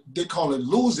 basically they call it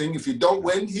losing. If you don't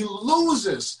win, he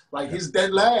loses. Like he's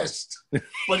dead last,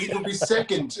 but he could be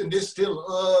second, and they're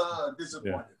still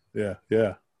disappointed.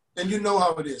 Yeah. And you know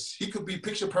how it is. He could be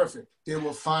picture perfect. They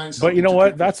will find something. But you know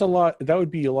what? That's a lot. That would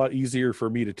be a lot easier for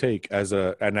me to take as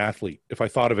an athlete if I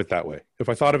thought of it that way. If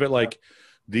I thought of it like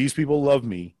these people love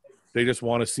me, they just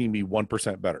want to see me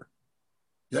 1% better.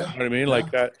 Yeah, you know what I mean, like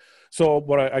that. So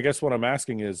I guess what I'm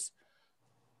asking is,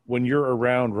 when you're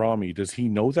around Rami, does he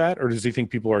know that, or does he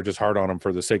think people are just hard on him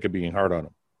for the sake of being hard on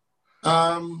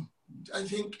him? I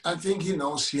think he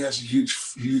knows he has huge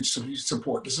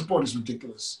support. The support is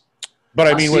ridiculous. But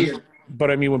I mean,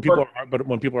 when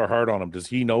people are hard on him, does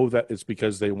he know that it's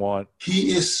because they want?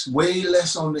 He is way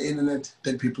less on the internet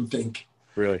than people think.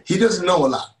 Really? He doesn't know a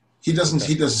lot. He doesn't.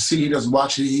 He doesn't see. He doesn't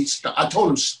watch it. I told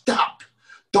him stop.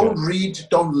 Don't read.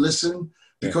 Don't listen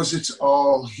because it's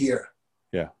all here.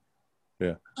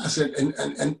 Yeah. I said,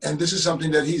 and this is something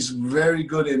that he's very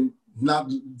good in, not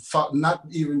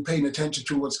even paying attention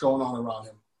to what's going on around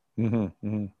him.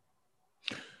 Mm-hmm.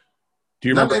 Do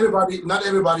you remember? Not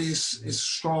everybody is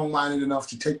strong-minded enough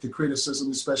to take the criticism,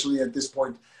 especially at this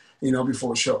point, you know,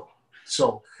 before a show.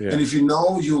 So, and if you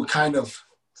know, you kind of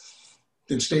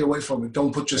then stay away from it.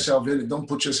 Don't put yourself in it. Don't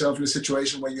put yourself in a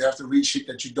situation where you have to read shit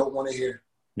that you don't want to hear.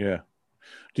 Yeah.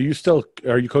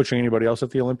 Are you coaching anybody else at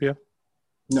the Olympia?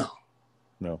 No.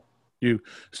 You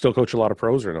still coach a lot of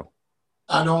pros or no?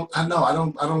 I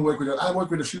don't work with it. I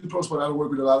work with a few pros, but I don't work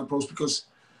with a lot of pros because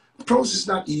pros is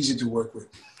not easy to work with.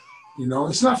 You know,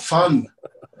 it's not fun.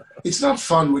 It's not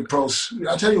fun with pros.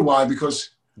 I'll tell you why, because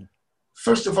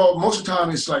first of all, most of the time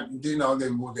it's like, you know, they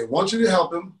want you to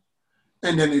help them.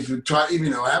 And then if you try, you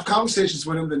know, have conversations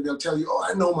with them, then they'll tell you, oh,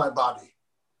 I know my body.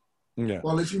 Yeah.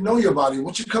 Well, if you know your body,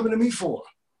 what you coming to me for?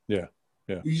 Yeah.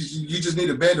 You just need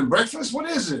a bed and breakfast? What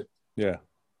is it? Yeah.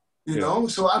 You know,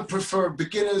 so I prefer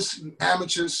beginners,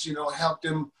 amateurs, you know, help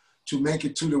them to make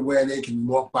it to the where they can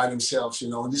walk by themselves, you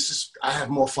know. And I have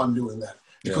more fun doing that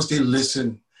because they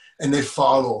listen and they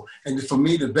follow. And for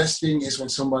me, the best thing is when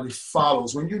somebody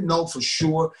follows. When you know for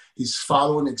sure he's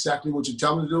following exactly what you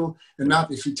tell him to do, and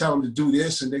not if you tell him to do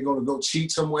this and they're going to go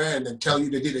cheat somewhere and then tell you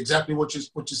they did exactly what you're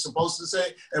supposed to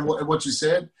say and what you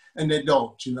said, and they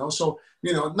don't, you know. So,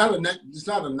 you know, it's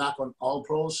not a knock on all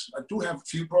pros. I do have a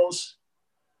few pros.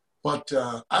 But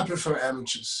I prefer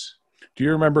amateurs. Do you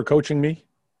remember coaching me?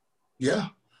 Yeah.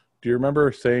 Do you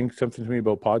remember saying something to me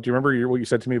about pasta? Do you remember what you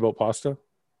said to me about pasta?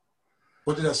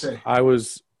 What did I say?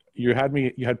 You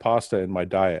had pasta in my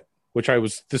diet, which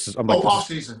off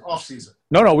season.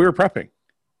 No, we were prepping.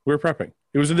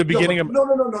 It was in the beginning of.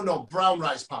 No. Brown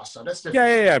rice pasta. That's different.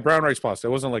 Yeah. Brown rice pasta.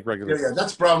 It wasn't like regular. Yeah.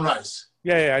 That's brown rice.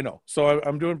 Yeah, I know. So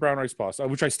I'm doing brown rice pasta,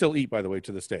 which I still eat, by the way,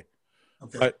 to this day.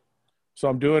 Okay. So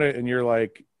I'm doing it, and you're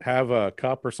like, have a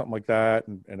cup or something like that,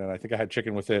 and then I think I had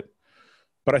chicken with it.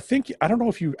 But I don't know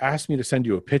if you asked me to send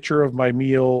you a picture of my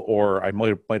meal, or I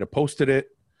might have posted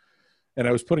it, and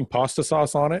I was putting pasta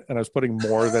sauce on it, and I was putting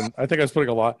more than I think I was putting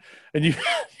a lot. And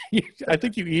I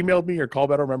think you emailed me or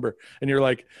called, I don't remember, and you're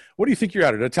like, "What do you think you're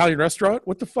at an Italian restaurant?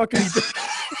 What the fuck are you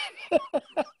doing?"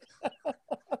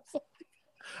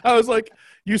 I was like,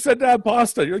 you said to have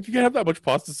pasta. You're like, you can't have that much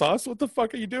pasta sauce. What the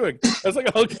fuck are you doing? I was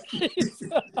like, okay.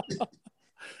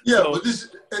 But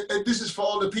this is for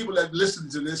all the people that listen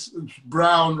to this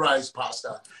brown rice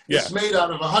pasta. It's made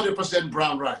out of 100%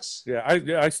 brown rice. Yeah,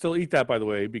 I still eat that, by the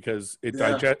way, because it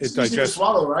digests. Easy to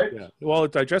swallow, right? Yeah. Well,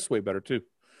 it digests way better too.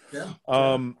 Yeah.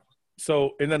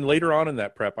 So, and then later on in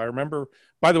that prep, I remember.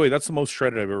 By the way, that's the most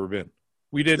shredded I've ever been.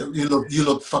 We did. You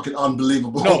look fucking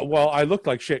unbelievable. No, well, I looked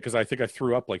like shit because I think I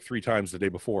threw up like 3 times the day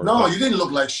before. No, you didn't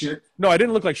look like shit. No, I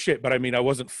didn't look like shit, but I mean, I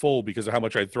wasn't full because of how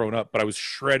much I'd thrown up, but I was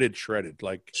shredded.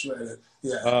 Like shredded.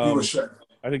 Yeah, you were shredded.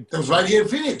 I think that was right here in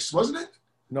Phoenix, wasn't it?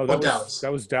 No, Dallas.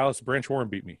 That was Dallas. Branch Warren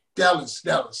beat me. Dallas.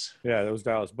 Yeah, that was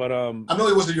Dallas. But I know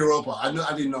it was in Europa. I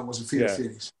didn't know it was in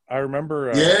Phoenix. I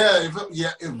remember. If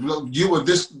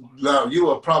you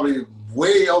were probably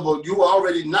way over. You were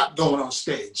already not going on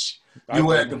stage. You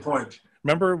were at the point.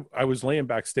 Remember, I was laying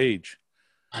backstage.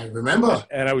 I remember.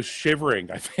 And I was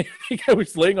shivering. I think I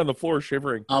was laying on the floor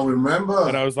shivering. I remember.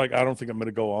 And I was like, I don't think I'm going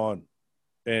to go on.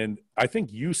 And I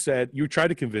think you tried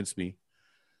to convince me.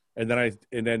 And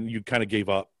then you kind of gave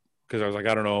up because I was like,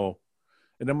 I don't know.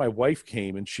 And then my wife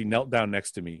came and she knelt down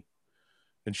next to me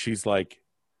and she's like,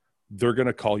 they're going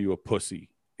to call you a pussy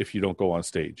if you don't go on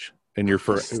stage, and you're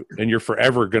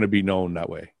forever going to be known that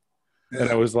way. Yeah. And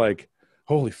I was like,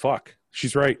 holy fuck,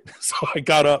 she's right. So I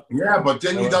got up. Yeah, but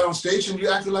then you got on stage and you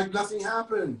acted like nothing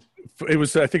happened. It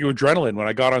was, I think it was adrenaline. When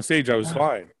I got on stage, I was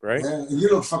fine, right? Yeah, and you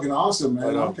look fucking awesome, man.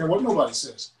 I don't care what nobody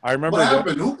says. I remember what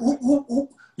happened. Who?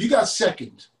 You got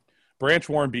second. Branch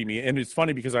Warren beat me, and it's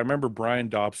funny because I remember Brian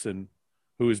Dobson,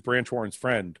 who is Branch Warren's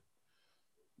friend,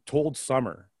 told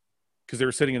Summer, because they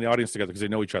were sitting in the audience together because they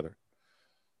know each other.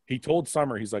 He told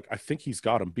Summer, he's like, I think he's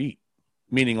got him beat,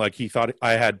 meaning like he thought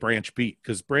I had Branch beat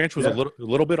because Branch was a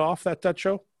little bit off that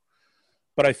show,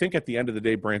 but I think at the end of the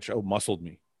day, Branch out-muscled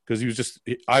me because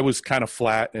I was kind of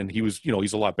flat, and he was,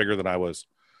 he's a lot bigger than I was,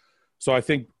 so I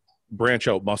think Branch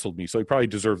out-muscled me, so he probably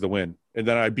deserved the win. And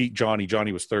then I beat Johnny.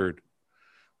 Johnny was third.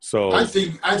 So I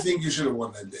think you should have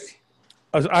won that day.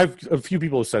 A few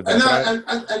people have said that.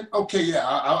 And okay, yeah,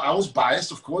 I was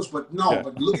biased, of course, but no. Yeah.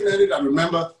 But looking at it, I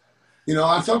remember,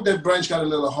 I felt that Branch got a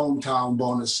little hometown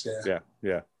bonus there.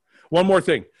 Yeah. One more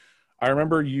thing. I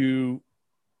remember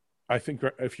I think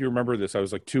if you remember this, I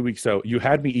was like 2 weeks out. You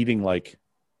had me eating like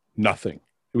nothing.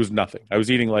 It was nothing. I was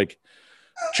eating like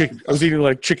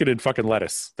chicken and fucking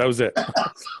lettuce. That was it.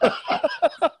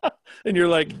 And you're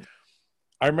like,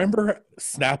 I remember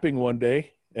snapping one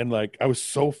day. And like, I was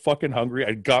so fucking hungry.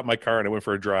 I got my car and I went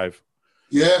for a drive.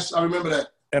 Yes, I remember that.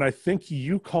 And I think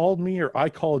you called me, or I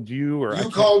called you, or you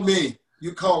called me.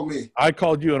 You called me. I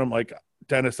called you, and I'm like,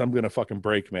 Dennis, I'm gonna fucking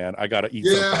break, man. I gotta eat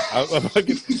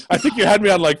something. I think you had me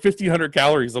on like 1,500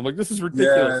 calories. I'm like, this is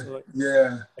ridiculous.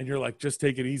 Yeah. And you're like, just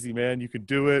take it easy, man. You can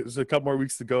do it. There's a couple more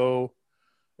weeks to go.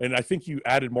 And I think you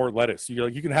added more lettuce. You're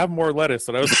like, you can have more lettuce.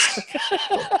 And I was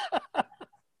like,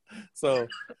 so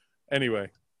anyway.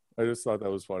 I just thought that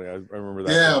was funny. I remember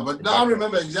that. Yeah, but no, I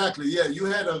remember exactly. Yeah, you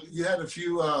had a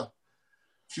few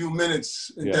minutes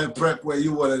in that prep where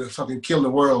you wanted to fucking kill the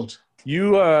world.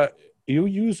 You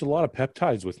used a lot of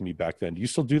peptides with me back then. Do you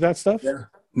still do that stuff? Yeah.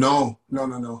 No.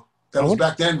 That was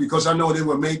back then because I know they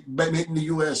were made in the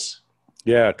U.S.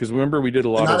 Yeah, because remember we did a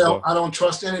lot of. I don't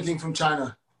trust anything from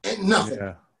China. Ain't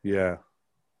nothing. Yeah.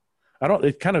 I don't.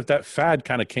 It kind of that fad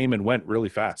kind of came and went really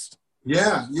fast.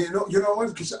 Yeah, you know what?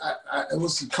 Because it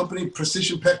was the company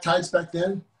Precision Peptides back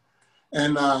then,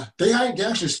 and they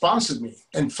actually sponsored me.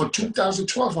 And for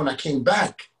 2012, when I came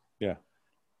back,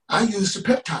 I used the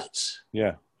peptides.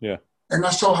 Yeah. And I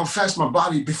saw how fast my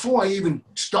body, before I even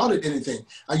started anything,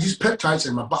 I used peptides,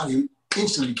 and my body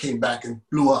instantly came back and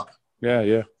blew up.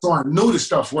 Yeah. So I knew the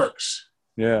stuff works.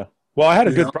 Yeah. Well, I had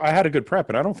a good prep,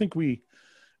 and I don't think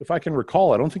if I can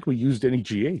recall, I don't think we used any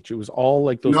GH. It was all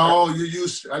like those. No, you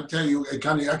used. I tell you, I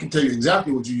can tell you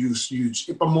exactly what you used. You used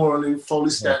ipamorelin,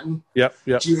 folistatin. Yep.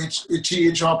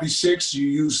 GHRP6. You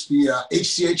used the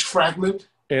HCH fragment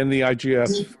and the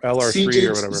IGF LR3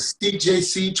 or whatever.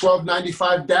 CJC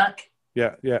 1295 DAC.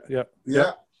 Yeah. I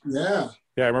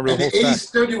remember and the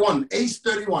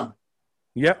ACE31.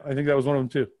 Yeah, I think that was one of them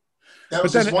too. That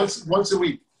was just once a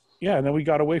week. Yeah, and then we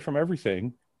got away from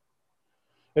everything,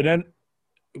 and then.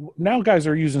 Now guys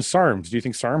are using SARMs. Do you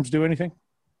think SARMs do anything?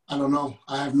 I don't know.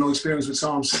 I have no experience with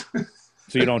SARMs.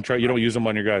 So you don't use them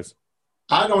on your guys?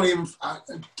 I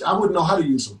wouldn't know how to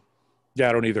use them. Yeah,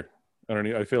 I don't either.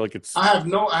 I feel like it's. I have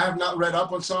not read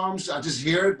up on SARMs. I just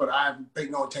hear it, but I haven't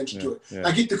paid no attention to it. Yeah.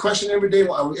 I get the question every day.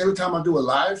 Every time I do a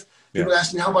live, people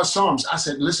ask me, how about SARMs? I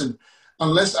said, listen,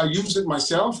 unless I use it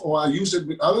myself or I use it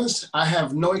with others, I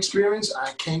have no experience.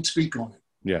 I can't speak on it.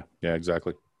 Yeah,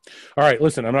 exactly. All right,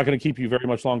 listen, I'm not going to keep you very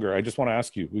much longer. I just want to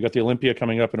ask you, we got the Olympia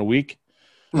coming up in a week.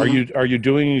 Mm-hmm. Are you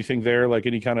doing anything there, like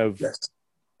any kind of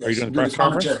Yes. Are you doing the press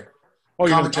conference? Oh,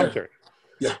 you're doing the commentary.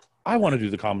 Yeah. I want to do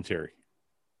the commentary.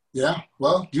 Yeah.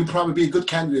 Well, you'd probably be a good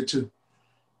candidate too.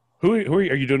 Who are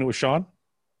you doing it with, Sean?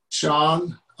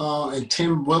 Sean and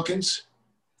Tim Wilkins.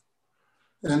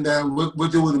 And we'll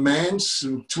do with the Mans,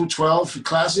 212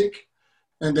 Classic.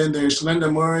 And then there's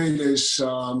Linda Murray. There's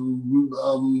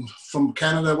from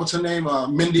Canada. What's her name?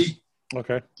 Mindy.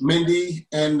 Okay. Mindy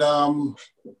and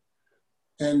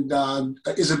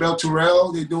Isabel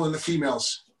Terrell. They're doing the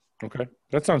females. Okay,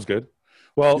 that sounds good.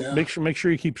 Well, make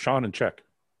sure you keep Sean in check.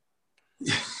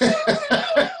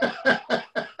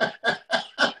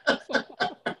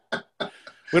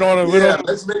 We don't want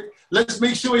to. Let's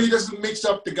make sure he doesn't mix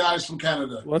up the guys from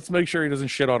Canada. Let's make sure he doesn't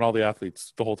shit on all the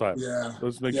athletes the whole time. Yeah.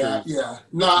 Let's make sure. Yeah.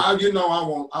 No, I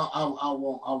won't. I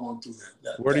won't do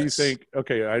that. Where do you think?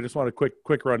 Okay, I just want a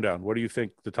quick rundown. What do you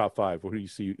think the top five? Who do you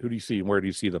see? And where do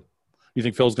you see them? You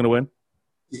think Phil's going to win?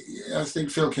 I think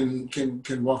Phil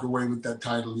can walk away with that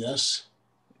title. Yes.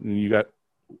 And you got.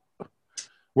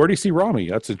 Where do you see Ramy?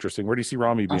 That's interesting. Where do you see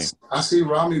Ramy being? I see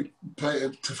Ramy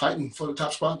fighting for the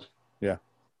top spot. Yeah.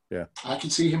 Yeah. I can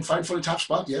see him fight for the top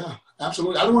spot. Yeah,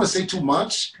 absolutely. I don't want to say too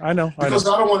much. I know. Because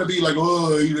I don't want to be like,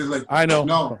 oh, like. I know.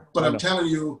 No, but I'm telling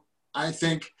you, I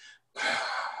think.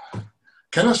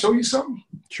 Can I show you something?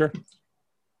 Sure.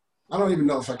 I don't even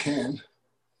know if I can.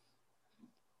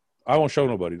 I won't show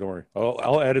nobody. Don't worry.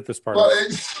 I'll edit this part. Well,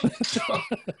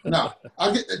 no, I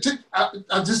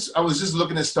was just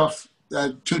looking at stuff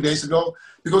 2 days ago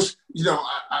because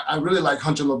I really like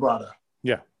Hunter Labrada.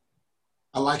 Yeah.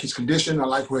 I like his condition. I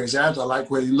like where he's at. I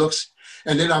like where he looks.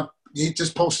 And then he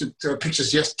just posted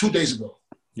pictures 2 days ago.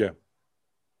 Yeah.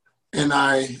 And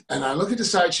I look at the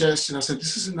side chest and I said,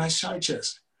 this is a nice side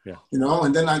chest. Yeah.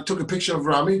 And then I took a picture of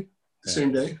Ramy the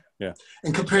same day. Yeah.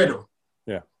 And compared them.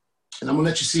 Yeah. And I'm gonna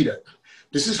let you see that.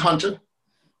 This is Hunter.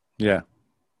 Yeah.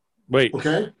 Wait.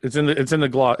 Okay. It's in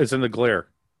the glare.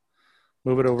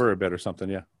 Move it over a bit or something.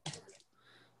 Yeah.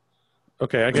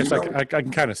 Okay. I guess I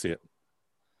can kind of see it.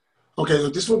 Okay. So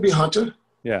this would be Hunter.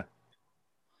 Yeah.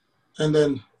 And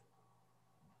then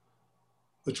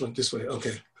which one? This way.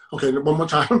 Okay. Okay. One more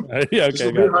time. Yeah. Okay. This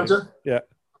would be Hunter. Yeah.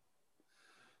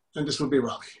 And this would be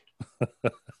Ramy.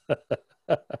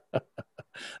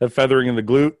 The feathering in the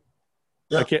glute.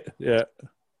 Yeah. I can't. Yeah.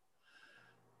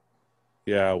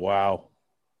 Yeah. Wow.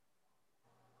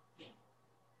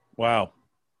 Wow.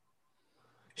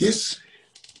 It's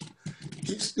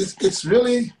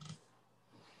really.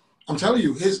 I'm telling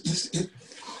you,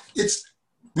 it's.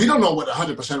 We don't know what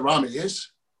 100% Ramy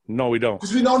is. No, we don't.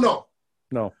 Because we don't know.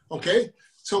 No. Okay.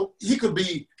 So he could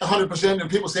be 100%, and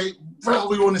people say, "Well,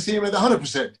 we want to see him at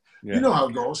 100%." Yeah. You know how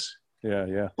it goes. Yeah.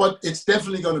 Yeah. But it's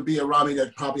definitely going to be a Ramy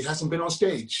that probably hasn't been on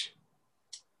stage.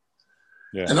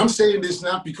 Yeah. And I'm saying this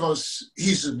not because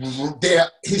he's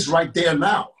there. He's right there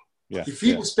now. Yeah. If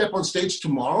he would step on stage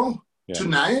tomorrow,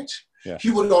 tonight, he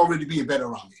would already be a better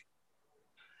Ramy.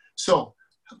 So,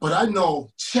 but I know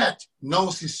Chet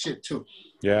knows his shit too.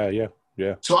 Yeah. Yeah.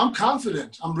 Yeah. So I'm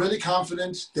confident. I'm really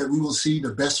confident that we will see the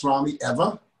best Ramy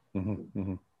ever. Mm-hmm,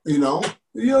 mm-hmm.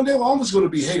 They're almost going to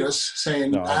be haters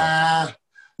saying,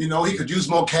 he could use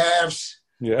more calves.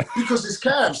 Yeah. Because his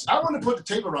calves, I want to put the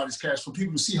tape around his calves for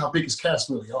people to see how big his calves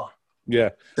really are. Yeah.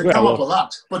 They come up a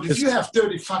lot. But if you have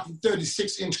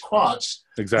 36-inch quads,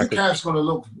 exactly, your calf's going to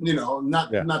look,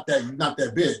 not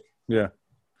that big. Yeah.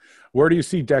 Where do you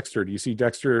see Dexter? Do you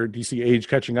see age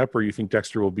catching up, or you think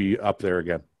Dexter will be up there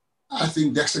again? I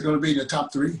think Dexter's going to be in the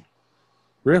top 3.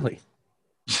 Really?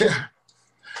 Yeah.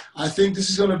 I think this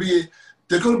is going to be –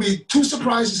 there are going to be 2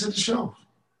 surprises at the show.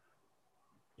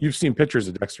 You've seen pictures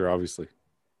of Dexter, obviously.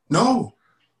 No.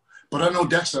 But I know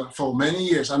Dexter for many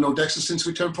years. I know Dexter since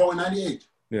we turned pro in 98.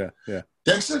 Yeah, yeah.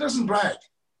 Dexter doesn't brag.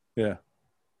 Yeah.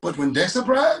 But when Dexter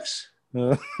brags –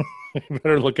 you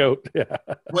better look out. Yeah.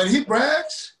 When he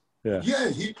brags – he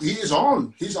is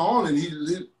on. He's on, and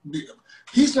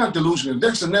he's not delusional.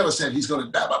 Dexter never said he's going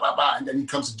to blah, and then he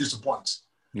comes to disappoints.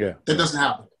 Yeah. That doesn't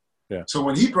happen. Yeah. So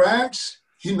when he brags,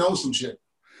 he knows some shit.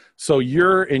 So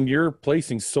you're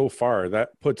placing so far,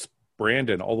 that puts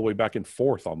Brandon all the way back in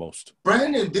 4th almost.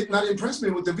 Brandon did not impress me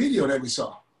with the video that we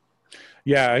saw.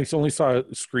 Yeah, I only saw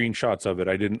screenshots of it.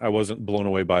 I wasn't blown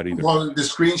away by it either. Well, the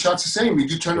screenshot's the same.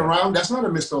 If you turn around, that's not a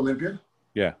Mr. Olympia.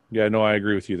 Yeah. Yeah, no, I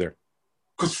agree with you there.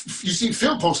 Because you see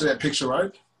Phil posted that picture,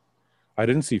 right? I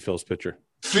didn't see Phil's picture.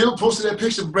 Phil posted that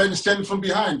picture of Brandon standing from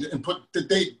behind and put the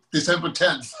date, December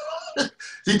 10th.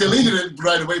 He deleted it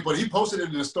right away, but he posted it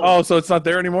in the story. Oh, so it's not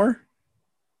there anymore?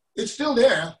 It's still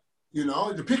there.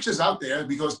 The picture's out there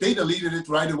because they deleted it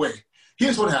right away.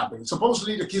 Here's what happened.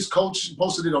 Supposedly his coach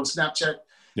posted it on Snapchat,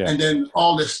 and then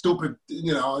all this stupid,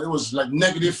 it was like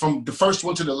negative from the first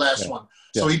one to the last one.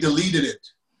 So he deleted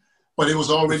it. But it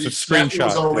was already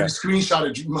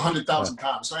screenshotted 100,000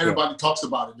 times. So everybody talks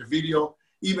about it. The video,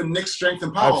 even Nick Strength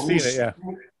and Power. I've seen it,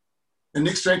 And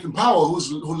Nick Strength and Power,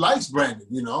 who likes Brandon,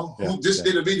 who just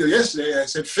did a video yesterday and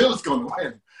said Phil's going to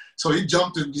win. So he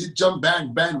jumped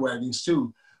bandwagons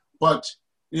too. But,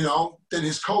 then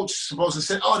his coach supposedly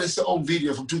said, oh, this is the old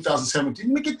video from 2017.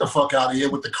 Let me get the fuck out of here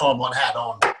with the carbon hat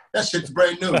on. That shit's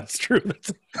brand new. That's true.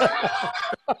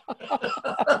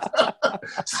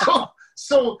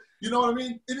 So, you know what I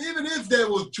mean? And even if that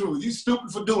was true, he's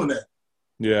stupid for doing that.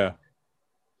 Yeah.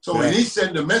 So when he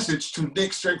sent a message to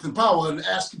Nick Strength and Power and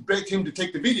begged him to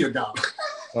take the video down.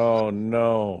 Oh,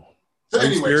 no. So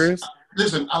anyways,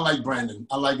 listen, I like Brandon.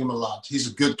 I like him a lot. He's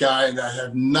a good guy, and I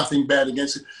have nothing bad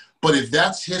against it. But if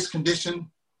that's his condition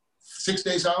 6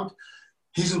 days out,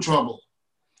 he's in trouble.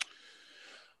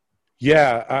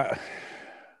 Yeah.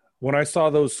 When I saw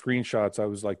those screenshots, I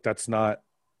was like, that's not.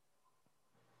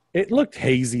 It looked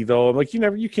hazy though. Like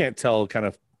you can't tell. Kind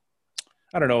of,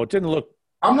 I don't know. It didn't look.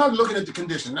 I'm not looking at the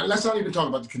condition. Let's not even talk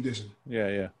about the condition. Yeah,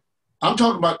 yeah. I'm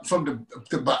talking about from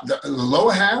the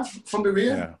lower half from the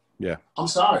rear. Yeah, yeah. I'm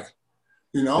sorry.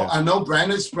 You know, I know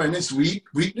Brandon's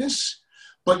weakness,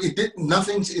 but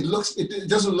it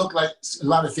doesn't look like a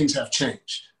lot of things have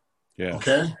changed. Yeah.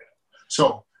 Okay.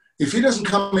 So if he doesn't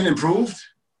come in improved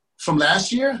from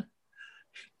last year,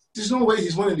 there's no way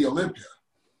he's winning the Olympia.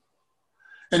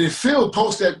 And if Phil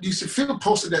posted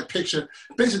that picture,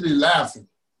 basically laughing.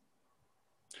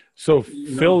 So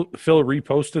Phil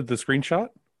reposted the screenshot?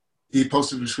 He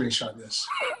posted the screenshot, yes.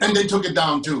 And they took it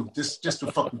down too, just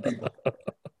to fuck with people.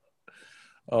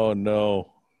 Oh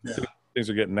no. Yeah. Things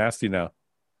are getting nasty now.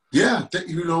 Yeah,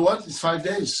 you know what? It's 5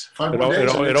 days.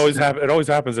 It always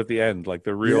happens at the end, like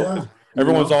the real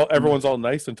everyone's all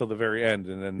nice until the very end,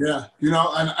 and then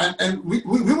and we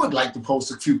would like to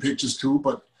post a few pictures too,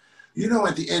 but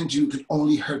at the end you can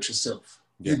only hurt yourself.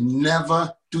 You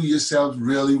never do yourself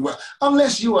really well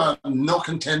unless you are no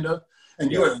contender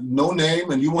and you're no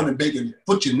name and you want to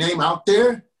put your name out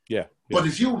there. Yeah. But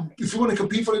if you want to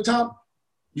compete for the top,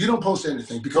 you don't post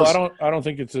anything because I don't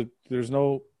think there's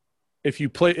no. If you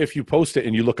post it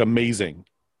and you look amazing,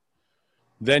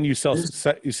 then you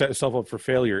set yourself up for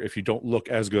failure if you don't look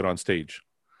as good on stage.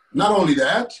 Not only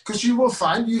that, because you will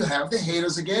find you have the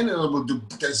haters again and will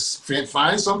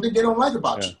find something they don't like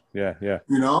about you. Yeah.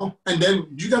 And then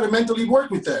you got to mentally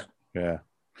work with that. Yeah.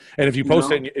 And if you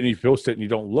post it and you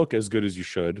don't look as good as you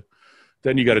should,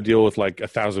 then you got to deal with like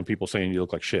 1,000 people saying you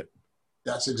look like shit.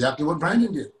 That's exactly what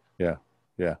Brandon did. Yeah.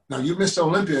 Yeah. Now you missed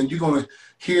Olympia and you're going to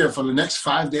hear for the next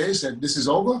 5 days that this is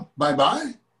over.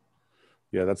 Bye-bye.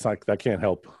 Yeah, that can't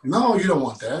help. No, you don't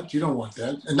want that. You don't want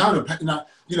that. And now,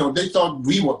 they thought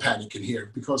we were panicking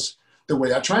here because the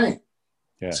way I train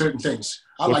certain things.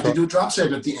 I like to do drop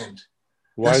set at the end.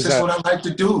 That's just what I like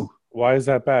to do. Why is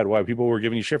that bad? Why people were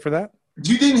giving you shit for that?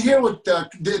 You didn't hear what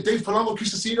Dave Palumbo,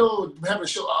 Chris Aceto having a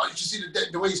show. Oh, you should see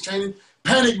the way he's training.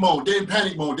 Panic mode. They're in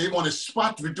panic mode. They want to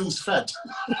spot reduce fat.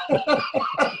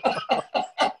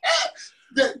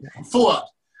 For what?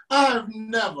 I have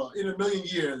never in a million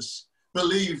years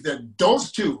believed that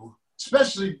those two,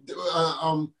 especially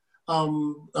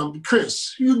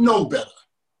Chris, you know better.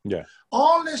 Yeah.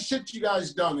 All this shit you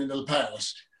guys done in the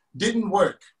past didn't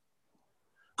work.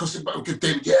 Because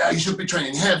you should be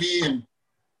training heavy and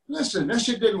listen, that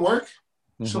shit didn't work.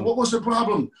 Mm-hmm. So what was the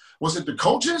problem? Was it the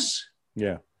coaches?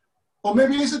 Yeah. Or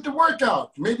maybe is it the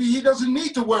workout? Maybe he doesn't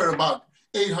need to worry about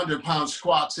 800-pound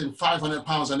squats and 500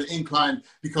 pounds on the incline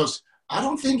because I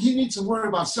don't think he needs to worry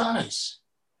about size.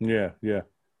 Yeah.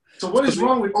 So what is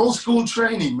wrong with old school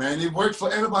training, man? It worked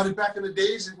for everybody back in the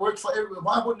days. It worked for everyone.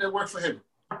 Why wouldn't it work for him?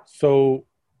 So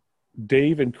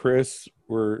Dave and Chris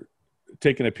were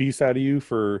taking a piece out of you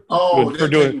for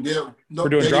doing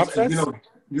drop sets?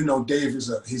 Dave he's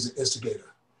an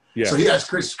instigator. Yeah. So he asked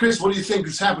Chris, what do you think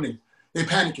is happening? They're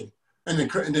panicking. And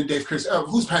then Dave, Chris,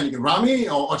 who's panicking? Rami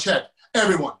or Chet?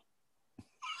 Everyone.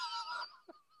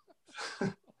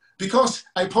 Because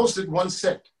I posted one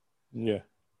set. Yeah.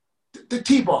 The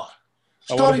T-bar.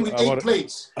 Starting with 8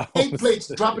 plates. 8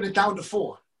 plates, dropping it down to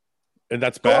 4. And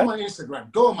that's bad?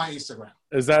 Go on my Instagram.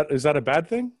 Is that a bad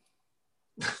thing?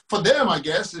 For them, I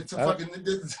guess. It's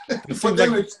for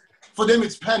them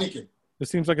it's panicking. This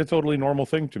seems like a totally normal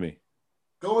thing to me.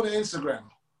 Go on the Instagram.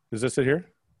 Is this it here?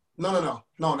 No.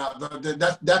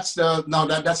 That's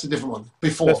a different one.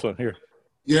 Before. This one here.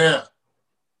 Yeah.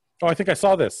 Oh, I think I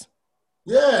saw this.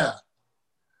 Yeah.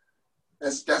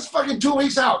 That's fucking 2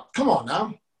 weeks out. Come on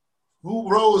now. Who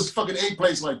rolls fucking 8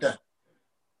 plates like that?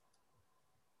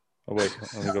 Oh, wait.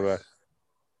 Let me go back.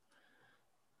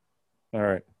 All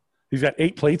right. He's got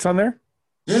 8 plates on there?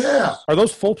 Yeah. Are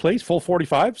those full plates? Full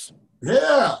 45s?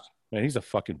 Yeah. Man, he's a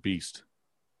fucking beast.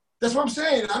 That's what I'm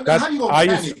saying. How you gonna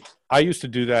panic? I used to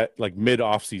do that like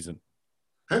mid-off season.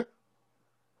 Huh?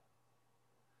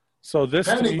 So this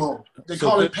panic mode. They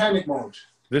call it panic mode.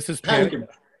 This is panicking.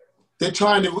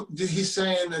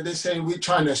 They're saying we're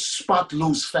trying to spot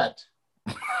loose fat.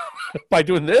 By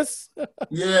doing this?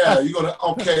 Yeah, you're gonna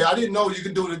I didn't know you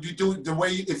can do it. You do it the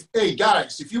way hey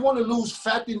guys, if you want to lose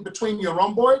fat in between your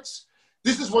rhomboids,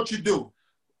 this is what you do.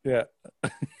 Yeah.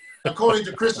 According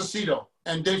to Chris Aceto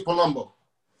and Dave Palumbo.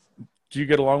 Do you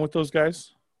get along with those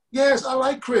guys? Yes, I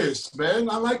like Chris, man.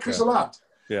 I like Chris a lot.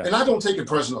 Yeah. And I don't take it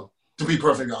personal, to be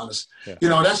perfectly honest. Yeah.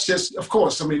 That's just, of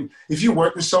course, I mean, if you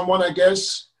work with someone, I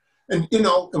guess, and,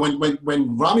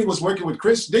 when Rami was working with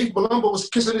Chris, Dave Palumbo was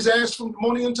kissing his ass from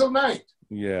morning until night.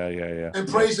 Yeah. And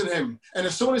praising him. And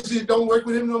as soon as he don't work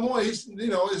with him no more, he's,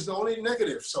 it's the only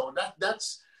negative. So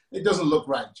that's it doesn't look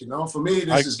right, For me,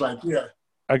 this is like,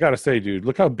 I gotta say, dude,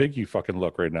 look how big you fucking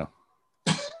look right now.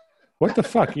 What the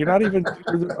fuck? You're not even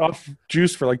off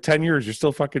juice for like 10 years. You're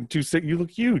still fucking 260. You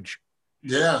look huge.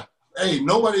 Yeah. Hey,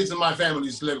 nobody's in my family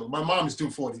is little. My mom is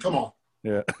 240. Come on.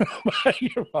 Yeah.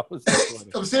 Your mom is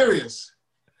 240. I'm serious.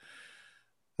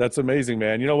 That's amazing,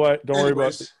 man. You know what? Don't worry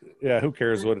about it. Yeah, who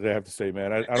cares what they have to say,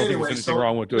 man? I don't think there's anything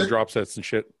wrong with doing drop sets and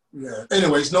shit. Yeah.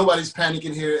 Anyways, nobody's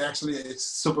panicking here. Actually, it's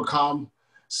super calm,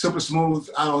 super smooth.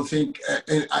 I don't think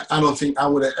I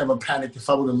would have ever panicked if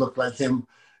I would have looked like him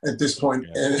at this point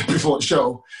before the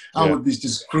show. I would be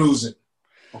just cruising.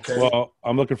 Okay. Well,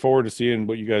 I'm looking forward to seeing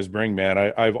what you guys bring, man.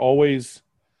 I've always,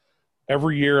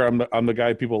 every year, I'm the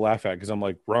guy people laugh at because I'm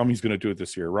like, Rami's going to do it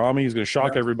this year. Rami's going to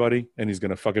shock everybody, and he's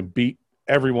going to fucking beat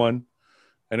everyone.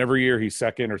 And every year he's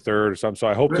second or third or something. So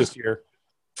I hope this year.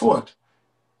 For what?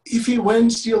 If he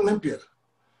wins the Olympia,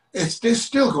 they're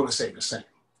still going to say the same.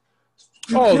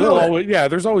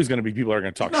 There's always going to be people that are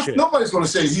going to talk shit. Nobody's going to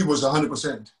say he was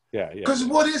 100%. Yeah. Because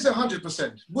what is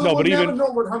 100%? We'll never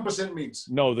know what 100% means.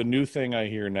 No, the new thing I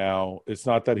hear now, it's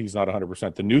not that he's not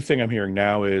 100%. The new thing I'm hearing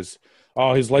now is,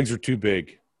 his legs are too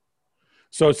big.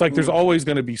 So it's like there's always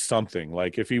going to be something.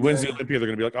 Like if he wins the Olympia, they're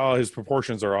going to be like, his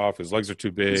proportions are off. His legs are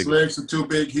too big. His legs are too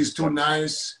big. He's too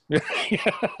nice. All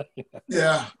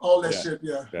that shit.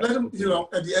 Yeah. Let him,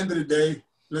 at the end of the day,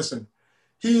 listen,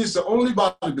 he is the only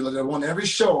bodybuilder that won every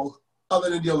show other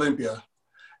than the Olympia.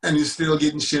 And he's still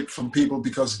getting shit from people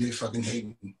because they fucking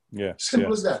hating him. Yeah.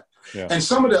 Simple as that. Yeah. And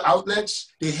some of the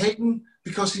outlets, they hating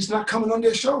because he's not coming on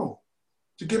their show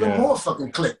to give him more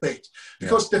fucking clickbait.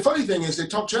 Because the funny thing is they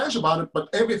talk trash about it, but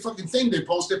every fucking thing they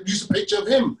post, they use a picture of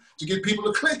him to get people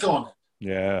to click on it.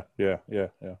 Yeah. You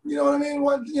know what I mean?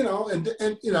 And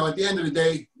at the end of the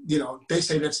day, they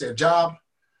say that's their job.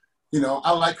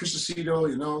 I like Chris Aceto,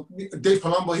 Dave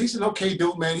Palumbo, he's an okay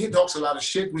dude, man. He talks a lot of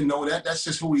shit. We know that. That's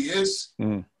just who he is,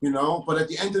 But at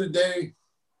the end of the day,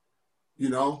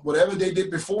 whatever they did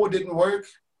before didn't work,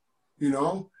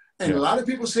 And a lot of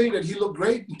people say that he looked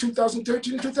great in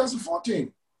 2013 and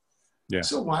 2014. Yeah.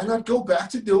 So why not go back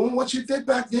to doing what you did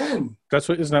back then? That's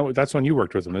when you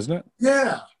worked with him, isn't it?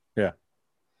 Yeah. Yeah.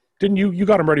 Didn't you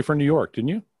got him ready for New York, didn't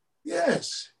you?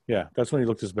 Yes. Yeah, that's when he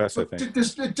looked his best, I think.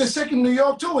 The second New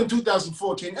York, too, in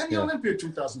 2014, and the Olympia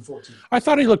 2014. I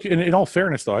thought he looked, in all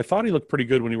fairness, though, I thought he looked pretty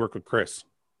good when he worked with Chris.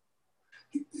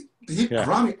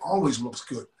 Rami always looks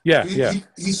good. Yeah,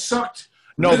 He sucked.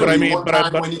 No, but I mean,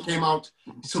 when he came out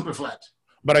super flat.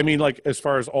 But I mean, like, as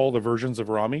far as all the versions of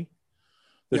Rami,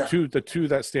 the two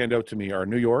that stand out to me are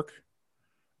New York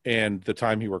and the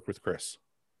time he worked with Chris.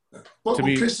 Well,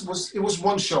 Chris it was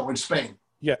one show in Spain.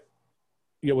 Yeah.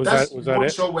 Yeah, was that one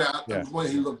it? show where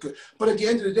he looked good. But at the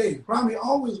end of the day, Rami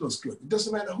always looks good. It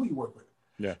doesn't matter who you work with.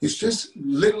 Yeah. It's just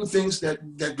little things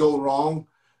that go wrong,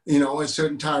 at a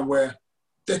certain time where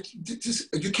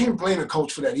you can't blame a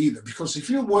coach for that either. Because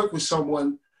if you work with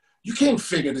someone, you can't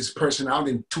figure this person out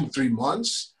in 2-3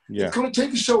 months. Yeah. It's going to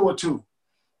take a show or two.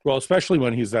 Well, especially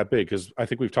when he's that big, because I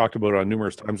think we've talked about it on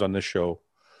numerous times on this show.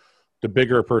 The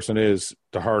bigger a person is,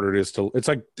 the harder it is to. It's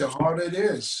like the harder it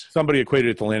is. Somebody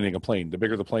equated it to landing a plane. The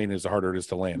bigger the plane is, the harder it is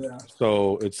to land. Yeah.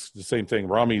 So it's the same thing.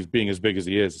 Rami's being as big as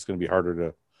he is, it's going to be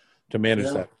harder to manage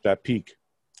that peak.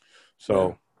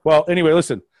 So, well, anyway,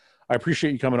 listen. I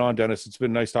appreciate you coming on, Dennis. It's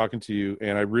been nice talking to you,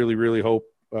 and I really, really hope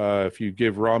if you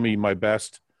give Rami my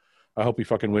best, I hope he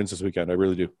fucking wins this weekend. I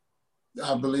really do.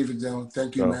 I believe it, Dylan.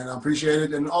 Thank you, man. I appreciate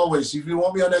it. And always, if you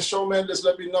want me on that show, man, just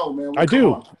let me know, man. I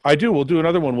do. We'll do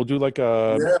another one. We'll do like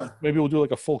maybe we'll do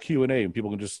like a full Q&A and people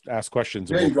can just ask questions.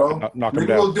 There you go. Knock maybe them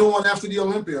down. We'll do one after the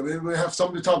Olympia. Maybe we'll have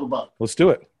something to talk about. Let's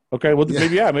do it. Okay. Well,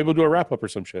 maybe we'll do a wrap up or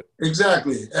some shit.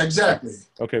 Exactly.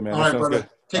 Okay, man. All right, brother. Good.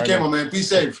 Take care, my man. Be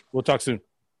safe. We'll talk soon.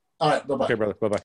 All right. Bye-bye. Okay, brother. Bye-bye.